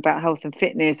teaching them about health and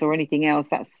fitness or anything else,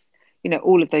 that's,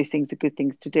 all of those things are good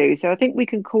things to do. So I think we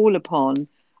can call upon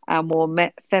our more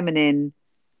feminine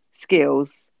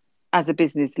skills as a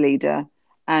business leader,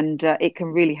 and it can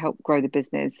really help grow the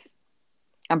business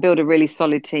and build a really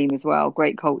solid team as well.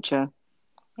 Great culture.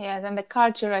 Yeah, then the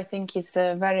culture, I think, is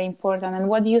very important. And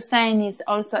what you're saying is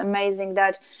also amazing,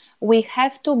 that we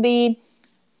have to be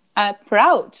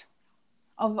proud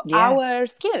of our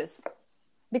skills.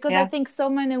 Because I think so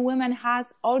many women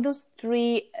has all those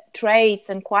 3 traits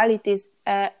and qualities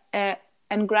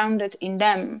and grounded in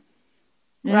them,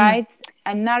 right?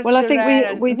 And nurture. Well, I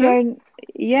think we don't.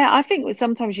 Yeah, I think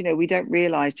sometimes, we don't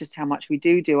realize just how much we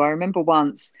do. I remember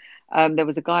once there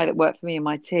was a guy that worked for me and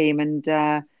my team, and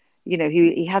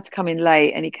he had to come in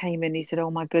late, and he came in. He said,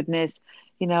 "Oh my goodness,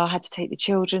 I had to take the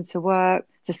children to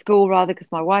school rather,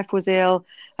 because my wife was ill,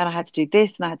 and I had to do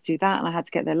this and I had to do that, and I had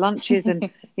to get their lunches,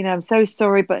 and I'm so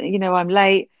sorry, but I'm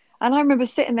late." And I remember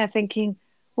sitting there thinking,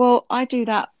 well, I do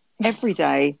that every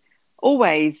day,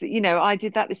 always. I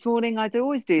did that this morning. I'd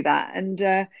always do that.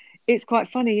 And it's quite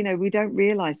funny, we don't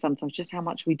realize sometimes just how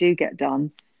much we do get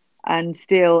done, and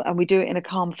we do it in a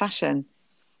calm fashion.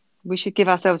 We should give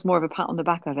ourselves more of a pat on the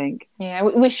back, I think. Yeah,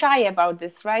 we're shy about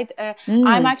this, right?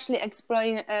 I'm actually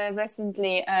exploring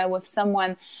recently with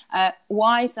someone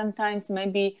why sometimes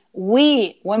maybe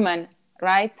we women,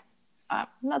 right?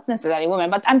 Not necessarily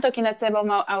women, but I'm talking, let's say,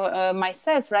 about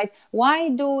myself, right? Why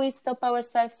do we stop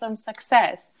ourselves from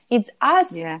success? It's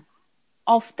us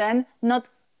often, not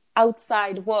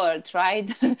outside world,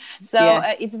 right? So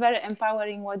it's very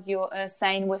empowering what you're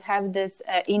saying. We have this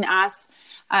in us,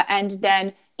 and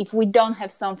then if we don't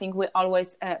have something, we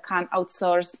always can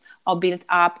outsource or build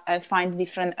up, find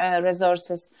different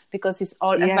resources, because it's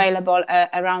all available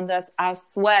around us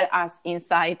as well as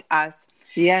inside us.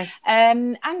 Yes.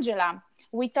 Angela,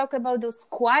 we talk about those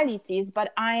qualities,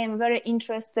 but I am very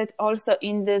interested also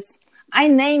in this. I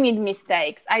name it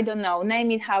mistakes. I don't know.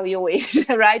 Name it how you wish,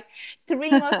 right?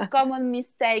 3 most common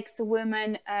mistakes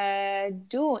women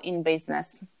do in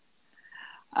business.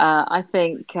 I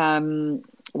think,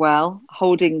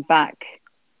 holding back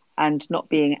and not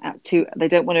being they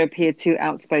don't want to appear too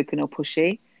outspoken or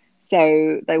pushy.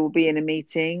 So they will be in a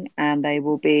meeting and they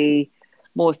will be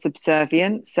more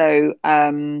subservient. So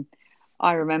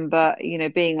I remember,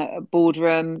 being at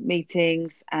boardroom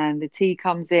meetings, and the tea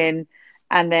comes in,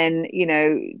 and then,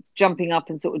 jumping up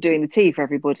and sort of doing the tea for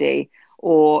everybody.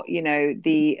 Or,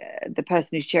 the person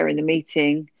who's chairing the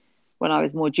meeting, when I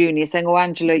was more junior, saying, "Oh,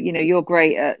 Angela, you're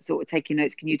great at sort of taking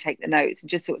notes. Can you take the notes?" And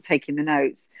just sort of taking the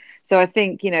notes. So I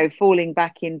think, falling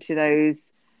back into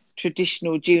those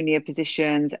traditional junior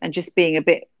positions and just being a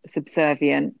bit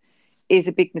subservient is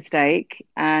a big mistake.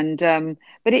 And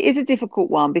but it is a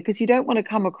difficult one, because you don't want to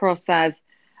come across as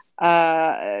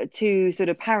too sort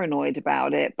of paranoid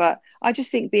about it. But I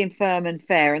just think being firm and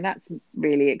fair, and that's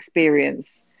really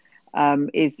experience,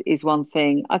 is one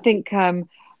thing. I think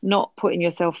not putting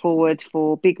yourself forward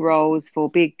for big roles, for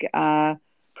big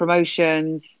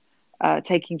promotions,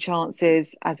 taking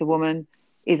chances as a woman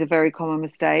is a very common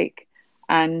mistake.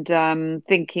 And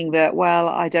thinking that, well,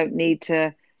 I don't need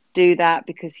to do that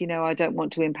because, I don't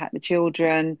want to impact the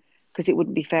children because it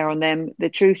wouldn't be fair on them. The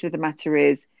truth of the matter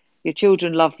is your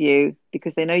children love you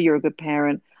because they know you're a good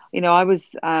parent. I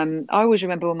always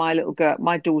remember when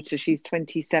my daughter, she's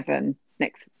 27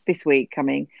 this week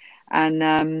coming,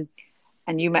 and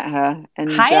you met her,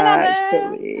 and Hi,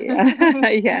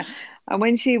 Annabelle. yeah, and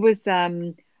when she was I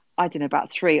don't know,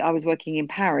 about 3, I was working in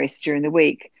Paris during the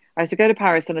week. I used to go to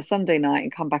Paris on a Sunday night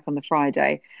and come back on the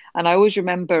Friday, and I always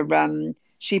remember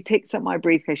she picked up my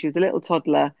briefcase. She was a little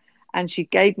toddler, and she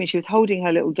was holding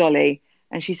her little dolly,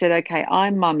 and she said, "Okay,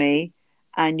 I'm mummy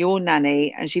and you're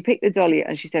nanny." And she picked the dolly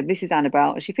and she said, "This is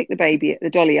Annabelle." And she picked the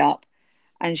dolly up,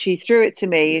 and she threw it to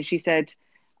me and she said,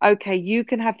 "Okay, you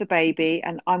can have the baby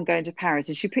and I'm going to Paris."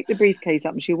 And she picked the briefcase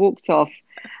up and she walked off.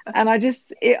 And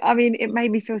it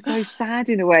made me feel so sad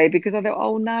in a way, because I thought,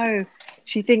 oh no,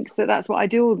 she thinks that that's what I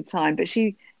do all the time. But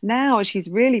she's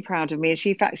really proud of me. And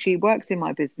she works in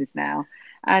my business now.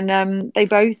 And they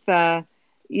both,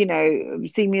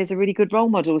 see me as a really good role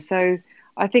model. So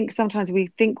I think sometimes we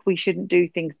think we shouldn't do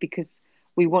things because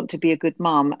we want to be a good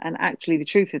mum. And actually, the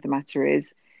truth of the matter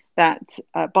is that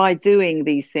by doing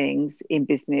these things in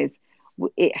business,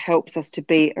 it helps us to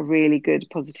be a really good,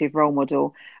 positive role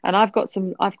model. And I've got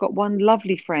one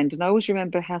lovely friend, and I always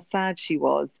remember how sad she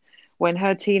was when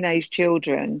her teenage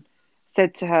children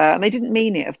said to her, and they didn't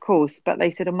mean it, of course, but they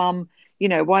said, "Oh, Mum, do you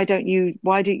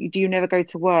never go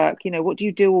to work? What do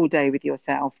you do all day with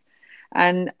yourself?"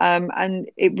 And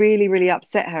it really, really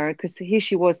upset her, because here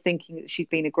she was thinking that she'd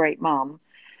been a great mum,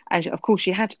 and of course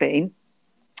she had been.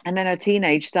 And then her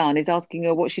teenage son is asking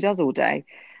her what she does all day.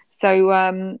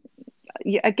 So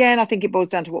again, I think it boils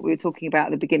down to what we were talking about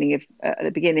at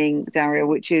the beginning, Daria,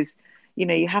 which is,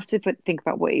 you have to think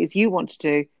about what it is you want to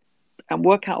do and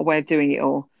work out a way of doing it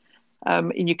all.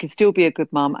 And you can still be a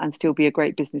good mum and still be a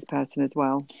great business person as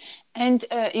well. And,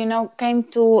 came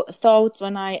to thoughts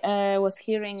when I was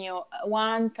hearing you.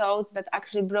 One thought that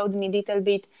actually brought me a little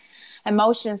bit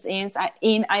emotions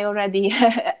I already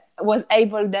was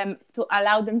able to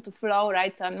allow them to flow,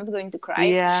 right? So I'm not going to cry.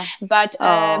 Yeah. But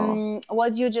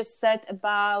what you just said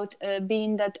about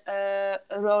being that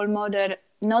role model,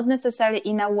 not necessarily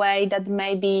in a way that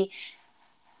maybe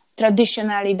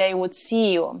traditionally they would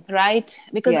see you, right?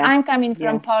 Because I'm coming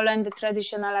from Poland, the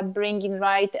traditional upbringing,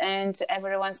 right? And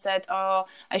everyone said, "Oh,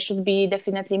 I should be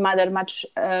definitely mother much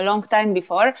long time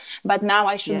before, but now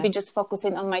I should be just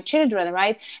focusing on my children,"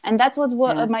 right? And that's what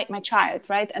my child,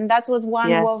 right? And that was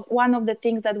one of the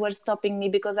things that were stopping me,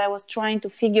 because I was trying to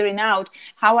figuring out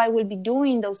how I will be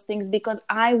doing those things, because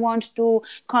I want to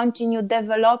continue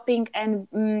developing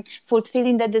and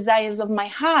fulfilling the desires of my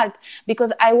heart,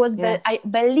 because I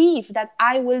believe that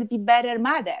I will be better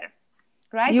mother,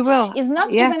 right? You will. It's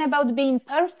not even about being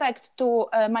perfect to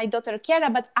my daughter Kiara,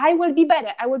 but I will be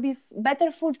better. I will be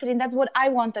better fulfilling. That's what I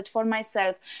wanted for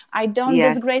myself. I don't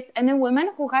disgrace any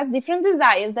woman who has different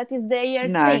desires. That is their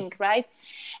thing, right?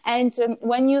 And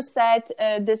when you said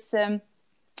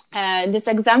this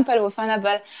example with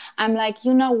Annabelle, I'm like,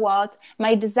 you know what?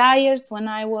 My desires when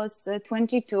I was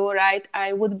 22, right?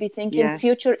 I would be thinking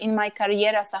future in my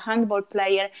career as a handball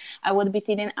player. I would be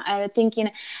thinking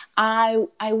I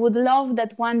would love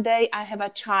that one day I have a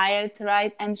child,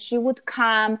 right? And she would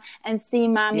come and see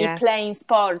mommy playing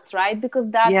sports, right? Because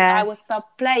I was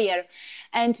top player.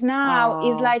 And now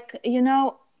it's like,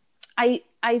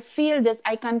 I feel this,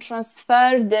 I can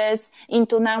transfer this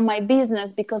into now my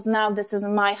business, because now this is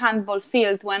my handball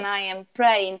field when I am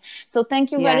praying. So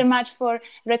thank you very much for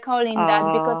recalling that,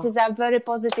 because it's a very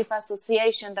positive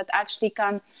association that actually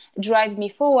can drive me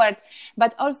forward.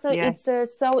 But also it's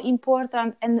so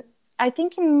important. And I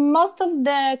think in most of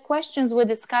the questions we're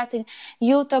discussing,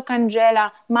 you talk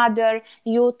Angela, mother,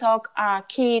 you talk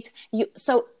kid.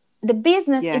 So the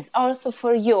business is also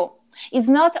for you. It's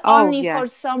not only for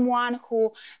someone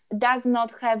who does not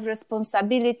have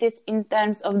responsibilities in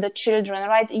terms of the children,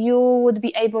 right? You would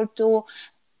be able to,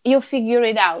 you figure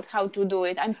it out how to do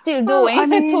it. I'm still doing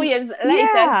 2 years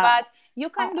later, but you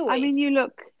can do it. I mean, you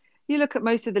look at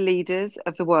most of the leaders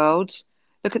of the world.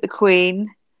 Look at the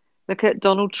Queen, look at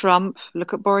Donald Trump,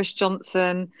 look at Boris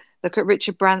Johnson, look at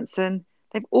Richard Branson.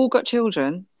 They've all got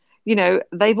children.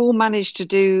 They've all managed to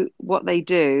do what they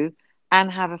do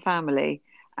and have a family.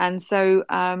 And so,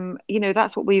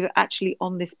 that's what we're actually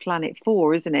on this planet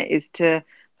for, isn't it? Is to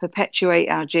perpetuate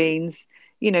our genes.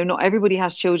 Not everybody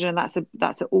has children, and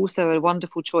that's also a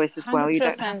wonderful choice as well. 100%. You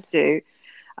don't have to.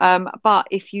 But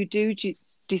if you do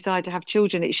decide to have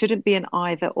children, it shouldn't be an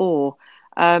either or.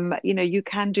 You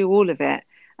can do all of it.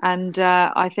 And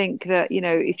I think that,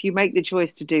 if you make the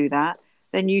choice to do that,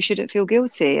 then you shouldn't feel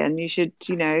guilty, and you should,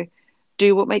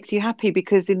 do what makes you happy,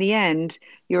 because in the end,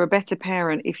 you're a better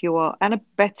parent if you are, and a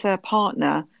better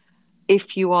partner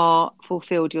if you are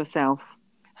fulfilled yourself.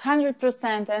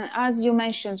 100%. And as you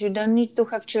mentioned, you don't need to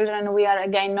have children. We are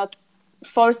again not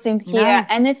forcing here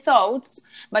any thoughts,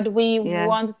 but we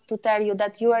want to tell you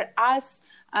that you are as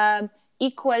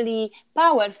equally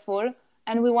powerful,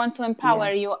 and we want to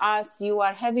empower you as you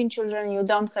are having children, you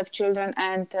don't have children,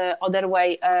 and other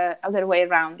way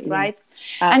around, right?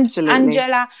 Absolutely. And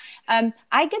Angela,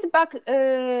 I get back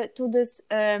to this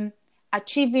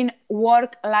achieving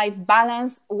work-life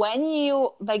balance. When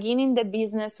you begin in the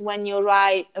business, when you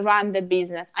run the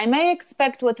business, I may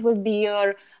expect what will be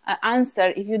your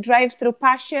answer. If you drive through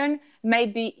passion,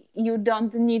 maybe you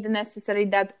don't need necessarily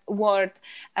that word,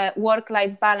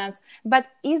 work-life balance. But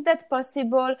is that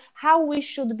possible? How we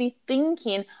should be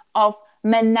thinking of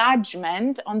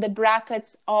management on the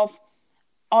brackets of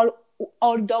all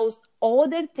those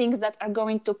other things that are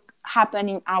going to happen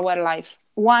in our life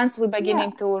once we're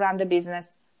beginning to run the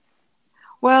business?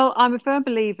 Well, I'm a firm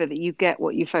believer that you get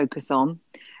what you focus on.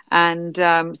 And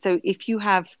so if you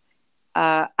have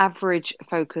average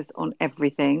focus on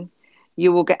everything,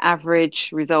 you will get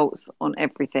average results on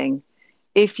everything.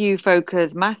 If you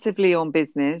focus massively on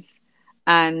business,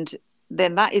 and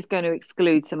then that is going to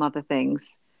exclude some other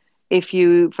things. If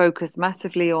you focus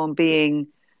massively on being,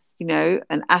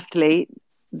 an athlete,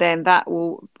 then that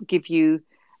will give you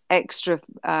extra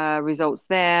results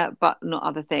there, but not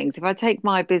other things. If I take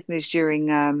my business during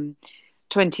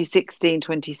 2016,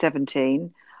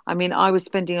 2017, I mean, I was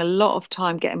spending a lot of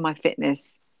time getting my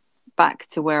fitness back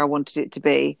to where I wanted it to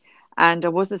be. And I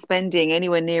wasn't spending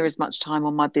anywhere near as much time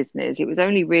on my business. It was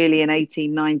only really in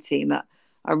 18, 19 that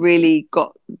I really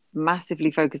got massively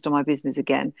focused on my business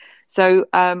again. So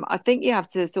I think you have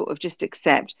to sort of just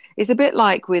accept. It's a bit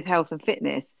like with health and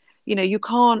fitness. You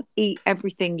can't eat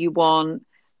everything you want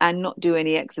and not do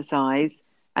any exercise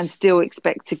and still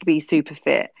expect to be super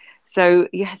fit. So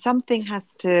something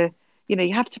has to,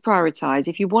 you have to prioritize.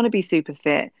 If you want to be super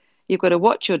fit, you've got to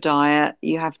watch your diet.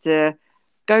 You have to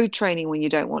go training when you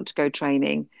don't want to go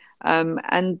training.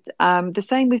 And the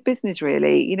same with business,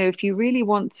 really. If you really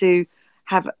want to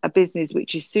have a business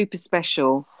which is super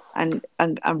special and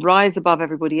rise above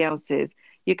everybody else's,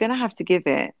 you're going to have to give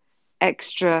it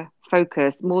extra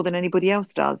focus more than anybody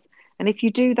else does. And if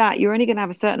you do that, you're only going to have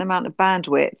a certain amount of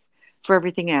bandwidth for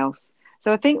everything else.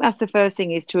 So I think that's the first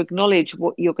thing, is to acknowledge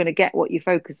what you're going to get, what you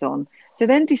focus on. So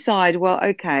then decide, well,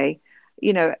 okay,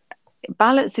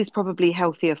 balance is probably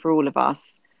healthier for all of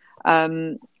us.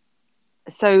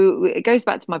 So it goes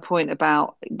back to my point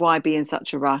about why be in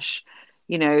such a rush.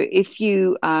 If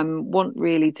you want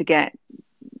really to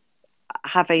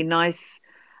have a nice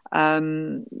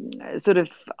sort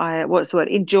of,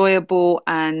 enjoyable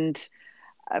and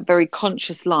very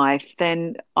conscious life,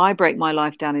 then I break my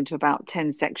life down into about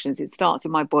 10 sections. It starts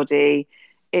with my body,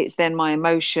 it's then my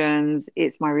emotions,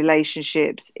 it's my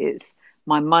relationships, it's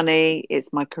my money,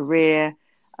 it's my career,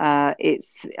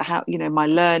 it's how, my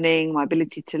learning, my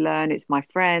ability to learn, it's my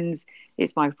friends,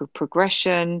 it's my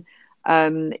progression,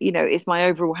 it's my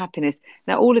overall happiness.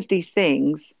 Now, all of these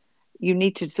things, you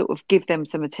need to sort of give them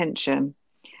some attention.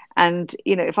 And,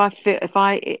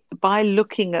 by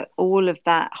looking at all of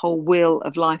that whole wheel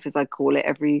of life, as I call it,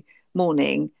 every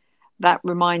morning, that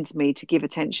reminds me to give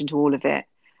attention to all of it.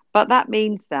 But that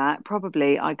means that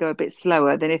probably I go a bit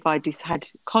slower than if I had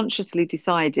consciously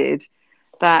decided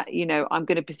that, I'm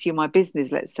going to pursue my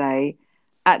business, let's say,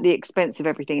 at the expense of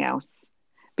everything else.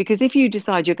 Because if you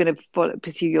decide you're going to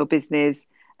pursue your business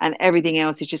and everything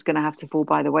else is just going to have to fall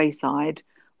by the wayside,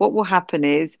 what will happen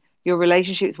is your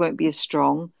relationships won't be as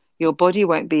strong. Your body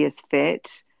won't be as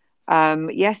fit.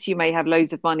 Yes, you may have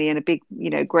loads of money and a big,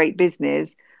 great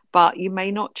business, but you may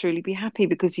not truly be happy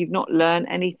because you've not learned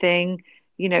anything,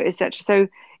 etc. So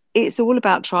it's all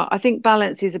about I think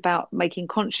balance is about making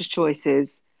conscious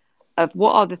choices of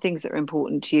what are the things that are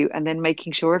important to you, and then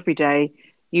making sure every day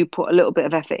you put a little bit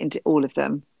of effort into all of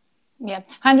them. Yeah,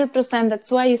 100%. That's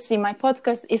why you see my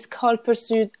podcast is called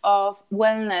Pursuit of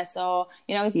Wellness, or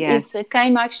it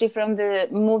came actually from the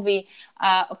movie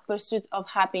of Pursuit of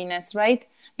Happiness, right?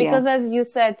 Because as you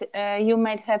said, you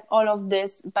might have all of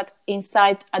this, but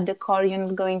inside at the core, you're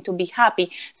not going to be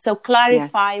happy. So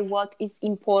clarify what is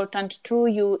important to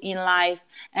you in life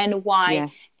and why,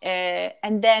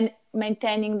 and then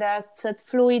maintaining that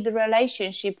fluid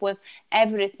relationship with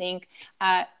everything.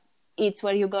 it's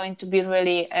where you're going to be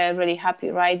really, really happy,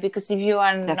 right? Because if you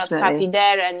are not happy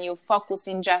there and you're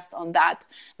focusing just on that,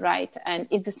 right? And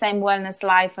it's the same wellness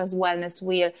life as wellness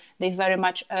wheel. They very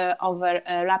much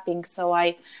overlapping. So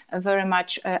I very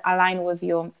much align with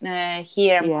you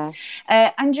here. Yeah.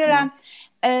 Angela,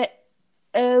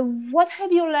 what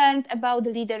have you learned about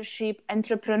leadership,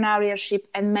 entrepreneurship,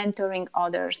 and mentoring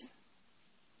others?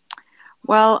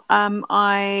 Well,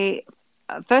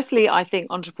 firstly, I think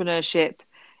entrepreneurship,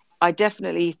 I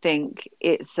definitely think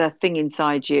it's a thing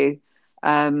inside you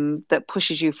that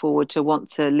pushes you forward to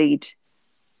want to lead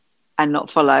and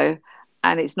not follow.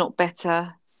 And it's not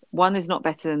better. One is not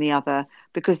better than the other,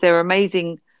 because they're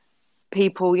amazing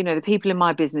people. You know, the people in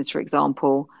my business, for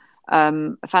example,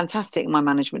 fantastic in my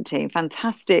management team,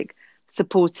 fantastic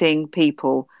supporting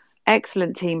people,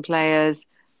 excellent team players,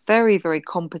 very, very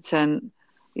competent.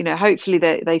 You know, hopefully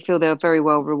they feel they're very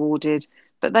well rewarded,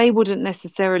 but they wouldn't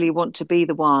necessarily want to be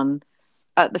the one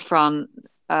at the front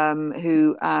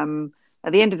who,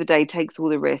 at the end of the day, takes all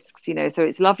the risks. You know, so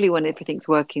it's lovely when everything's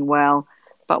working well,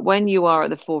 but when you are at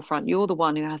the forefront, you're the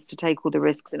one who has to take all the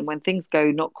risks, and when things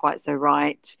go not quite so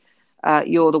right,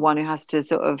 you're the one who has to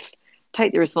sort of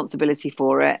take the responsibility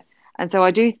for it. And so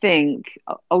I do think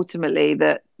ultimately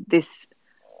that this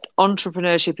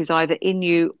entrepreneurship is either in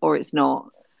you or it's not.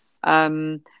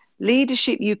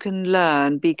 Leadership you can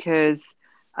learn, because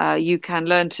you can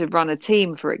learn to run a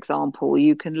team, for example.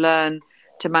 You can learn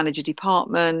to manage a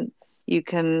department. You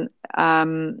can,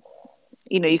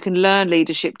 you can learn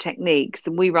leadership techniques,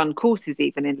 and we run courses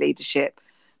even in leadership.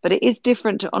 But it is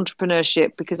different to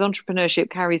entrepreneurship, because entrepreneurship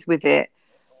carries with it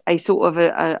a sort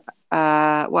of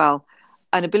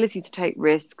an ability to take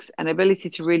risks, an ability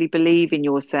to really believe in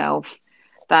yourself,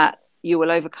 that you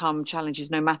will overcome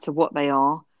challenges no matter what they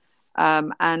are,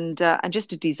 and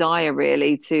just a desire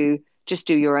really to just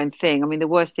do your own thing. I mean, the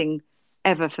worst thing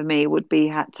ever for me would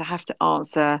be to have to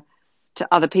answer to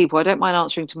other people. I don't mind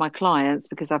answering to my clients,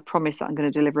 because I've promised that I'm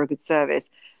going to deliver a good service,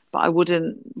 but I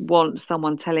wouldn't want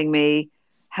someone telling me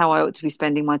how I ought to be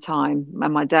spending my time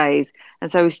and my days.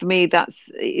 And so for me,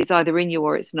 it's either in you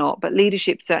or it's not. But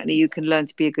leadership, certainly you can learn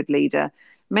to be a good leader.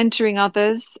 Mentoring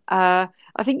others, I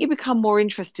think you become more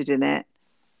interested in it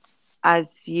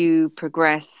as you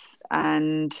progress,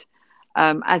 and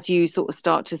as you sort of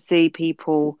start to see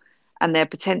people and their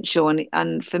potential.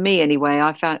 And for me anyway,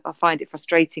 I find it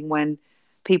frustrating when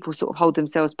people sort of hold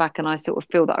themselves back, and I sort of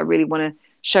feel that I really want to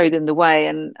show them the way.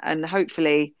 And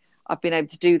hopefully I've been able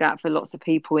to do that for lots of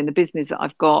people in the business that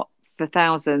I've got, for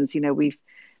thousands. You know, we've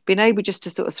been able just to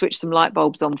sort of switch some light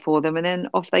bulbs on for them, and then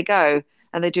off they go,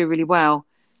 and they do really well.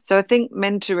 So I think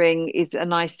mentoring is a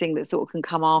nice thing that sort of can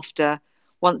come after,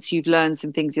 once you've learned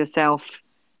some things yourself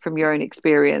from your own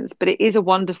experience. But it is a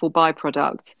wonderful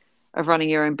byproduct of running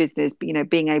your own business, you know,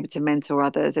 being able to mentor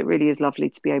others. It really is lovely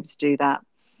to be able to do that.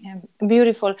 Yeah,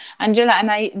 beautiful. Angela, and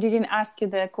I didn't ask you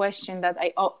the question that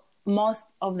I most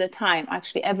of the time,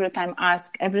 actually every time,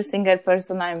 ask every single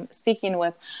person I'm speaking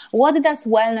with. What does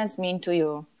wellness mean to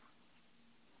you?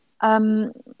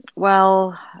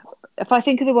 Well, if I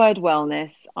think of the word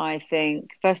wellness, I think,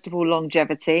 first of all,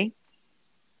 longevity.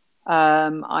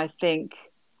 I think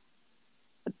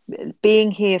being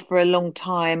here for a long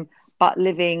time, but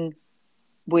living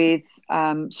with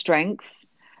strength.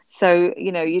 So,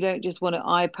 you know, you don't just want to,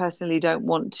 I personally don't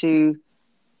want to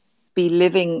be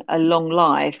living a long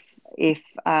life if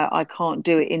I can't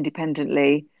do it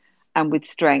independently and with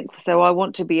strength. So I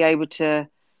want to be able to,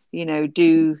 you know,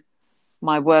 do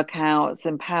my workouts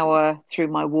and power through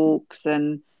my walks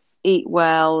and eat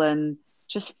well and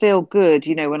just feel good,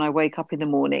 you know, when I wake up in the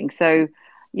morning. So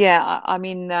yeah, I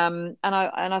mean, and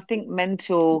I think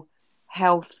mental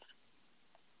health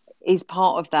is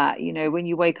part of that. You know, when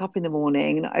you wake up in the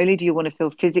morning, not only do you want to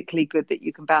feel physically good that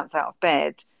you can bounce out of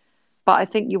bed, but I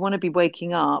think you want to be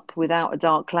waking up without a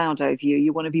dark cloud over you.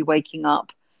 You want to be waking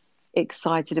up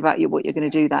excited about what you're going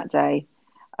to do that day.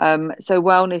 So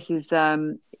wellness is,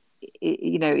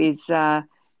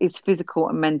 is physical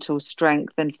and mental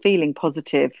strength and feeling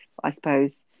positive, I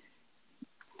suppose.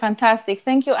 Fantastic.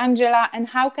 Thank you, Angela. And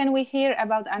how can we hear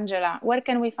about Angela? Where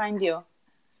can we find you?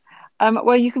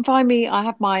 Well, you can find me. I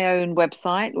have my own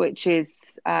website, which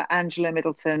is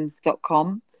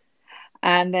angelamiddleton.com.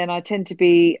 And then I tend to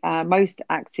be most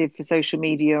active for social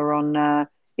media on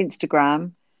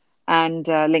Instagram and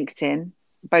LinkedIn.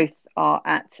 Both are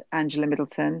at Angela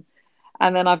Middleton.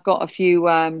 And then I've got a few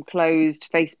closed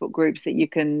Facebook groups that you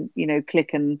can, you know,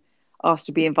 click and ask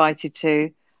to be invited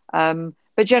to.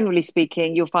 But generally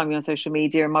speaking, you'll find me on social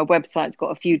media, and my website's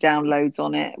got a few downloads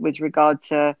on it with regard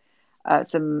to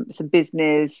some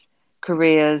business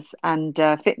careers and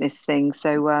fitness things.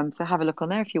 So have a look on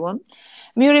there if you want.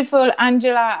 Beautiful,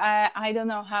 Angela. I don't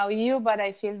know how you, but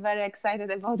I feel very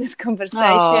excited about this conversation.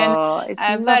 Oh, it's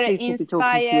lovely very to be talking to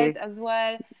you. inspired as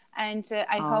well. And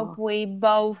I hope we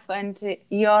both and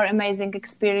your amazing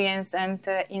experience and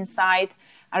insight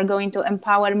are going to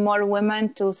empower more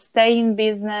women to stay in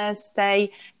business,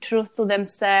 stay true to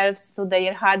themselves, to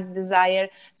their heart desire,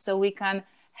 so we can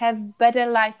have better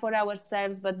life for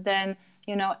ourselves, but then,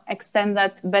 you know, extend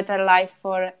that better life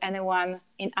for anyone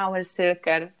in our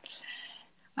circle.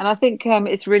 And I think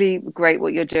it's really great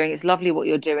what you're doing. It's lovely what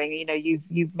you're doing. You know,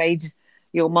 you've made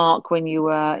your mark when you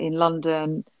were in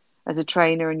London as a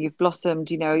trainer, and you've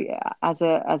blossomed. You know, as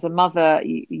a mother,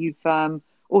 you've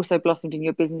also blossomed in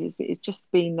your business. It's just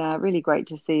been really great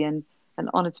to see, and an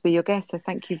honor to be your guest. So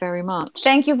thank you very much.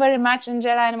 Thank you very much,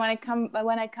 Angela. And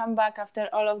when I come back after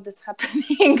all of this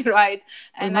happening, right?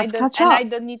 And I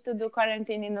don't need to do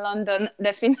quarantine in London.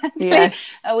 Definitely, yes.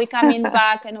 We come in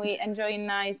back and we enjoy a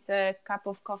nice cup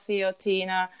of coffee or tea in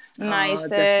a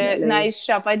nice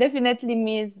shop. I definitely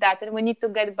miss that, and we need to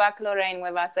get back Lorraine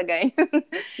with us again.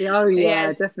 Oh yeah,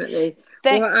 yes. Definitely.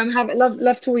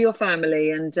 Love to all your family,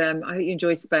 and I hope you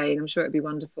enjoy Spain. I'm sure it'll be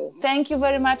wonderful. Thank you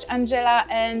very much, Angela,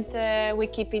 and we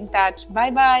keep in touch.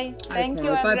 Bye-bye. Thank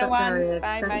you, everyone.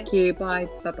 Bye. Thank you. Bye.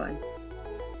 Bye-bye.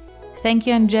 Thank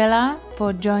you, Angela,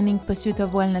 for joining Pursuit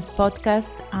of Wellness podcast.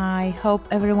 I hope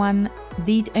everyone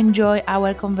did enjoy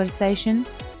our conversation.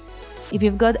 If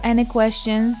you've got any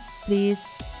questions, please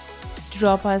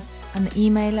drop us an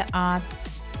email at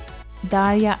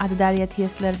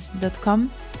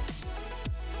daria@dariatiesler.com.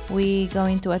 We're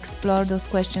going to explore those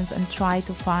questions and try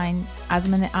to find as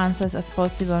many answers as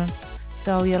possible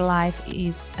so your life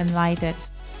is enlightened.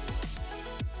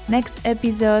 Next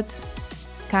episode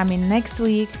coming next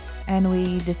week, and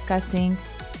we're discussing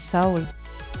soul,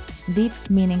 deep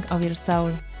meaning of your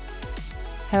soul.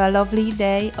 Have a lovely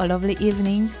day or lovely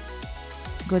evening.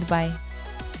 Goodbye.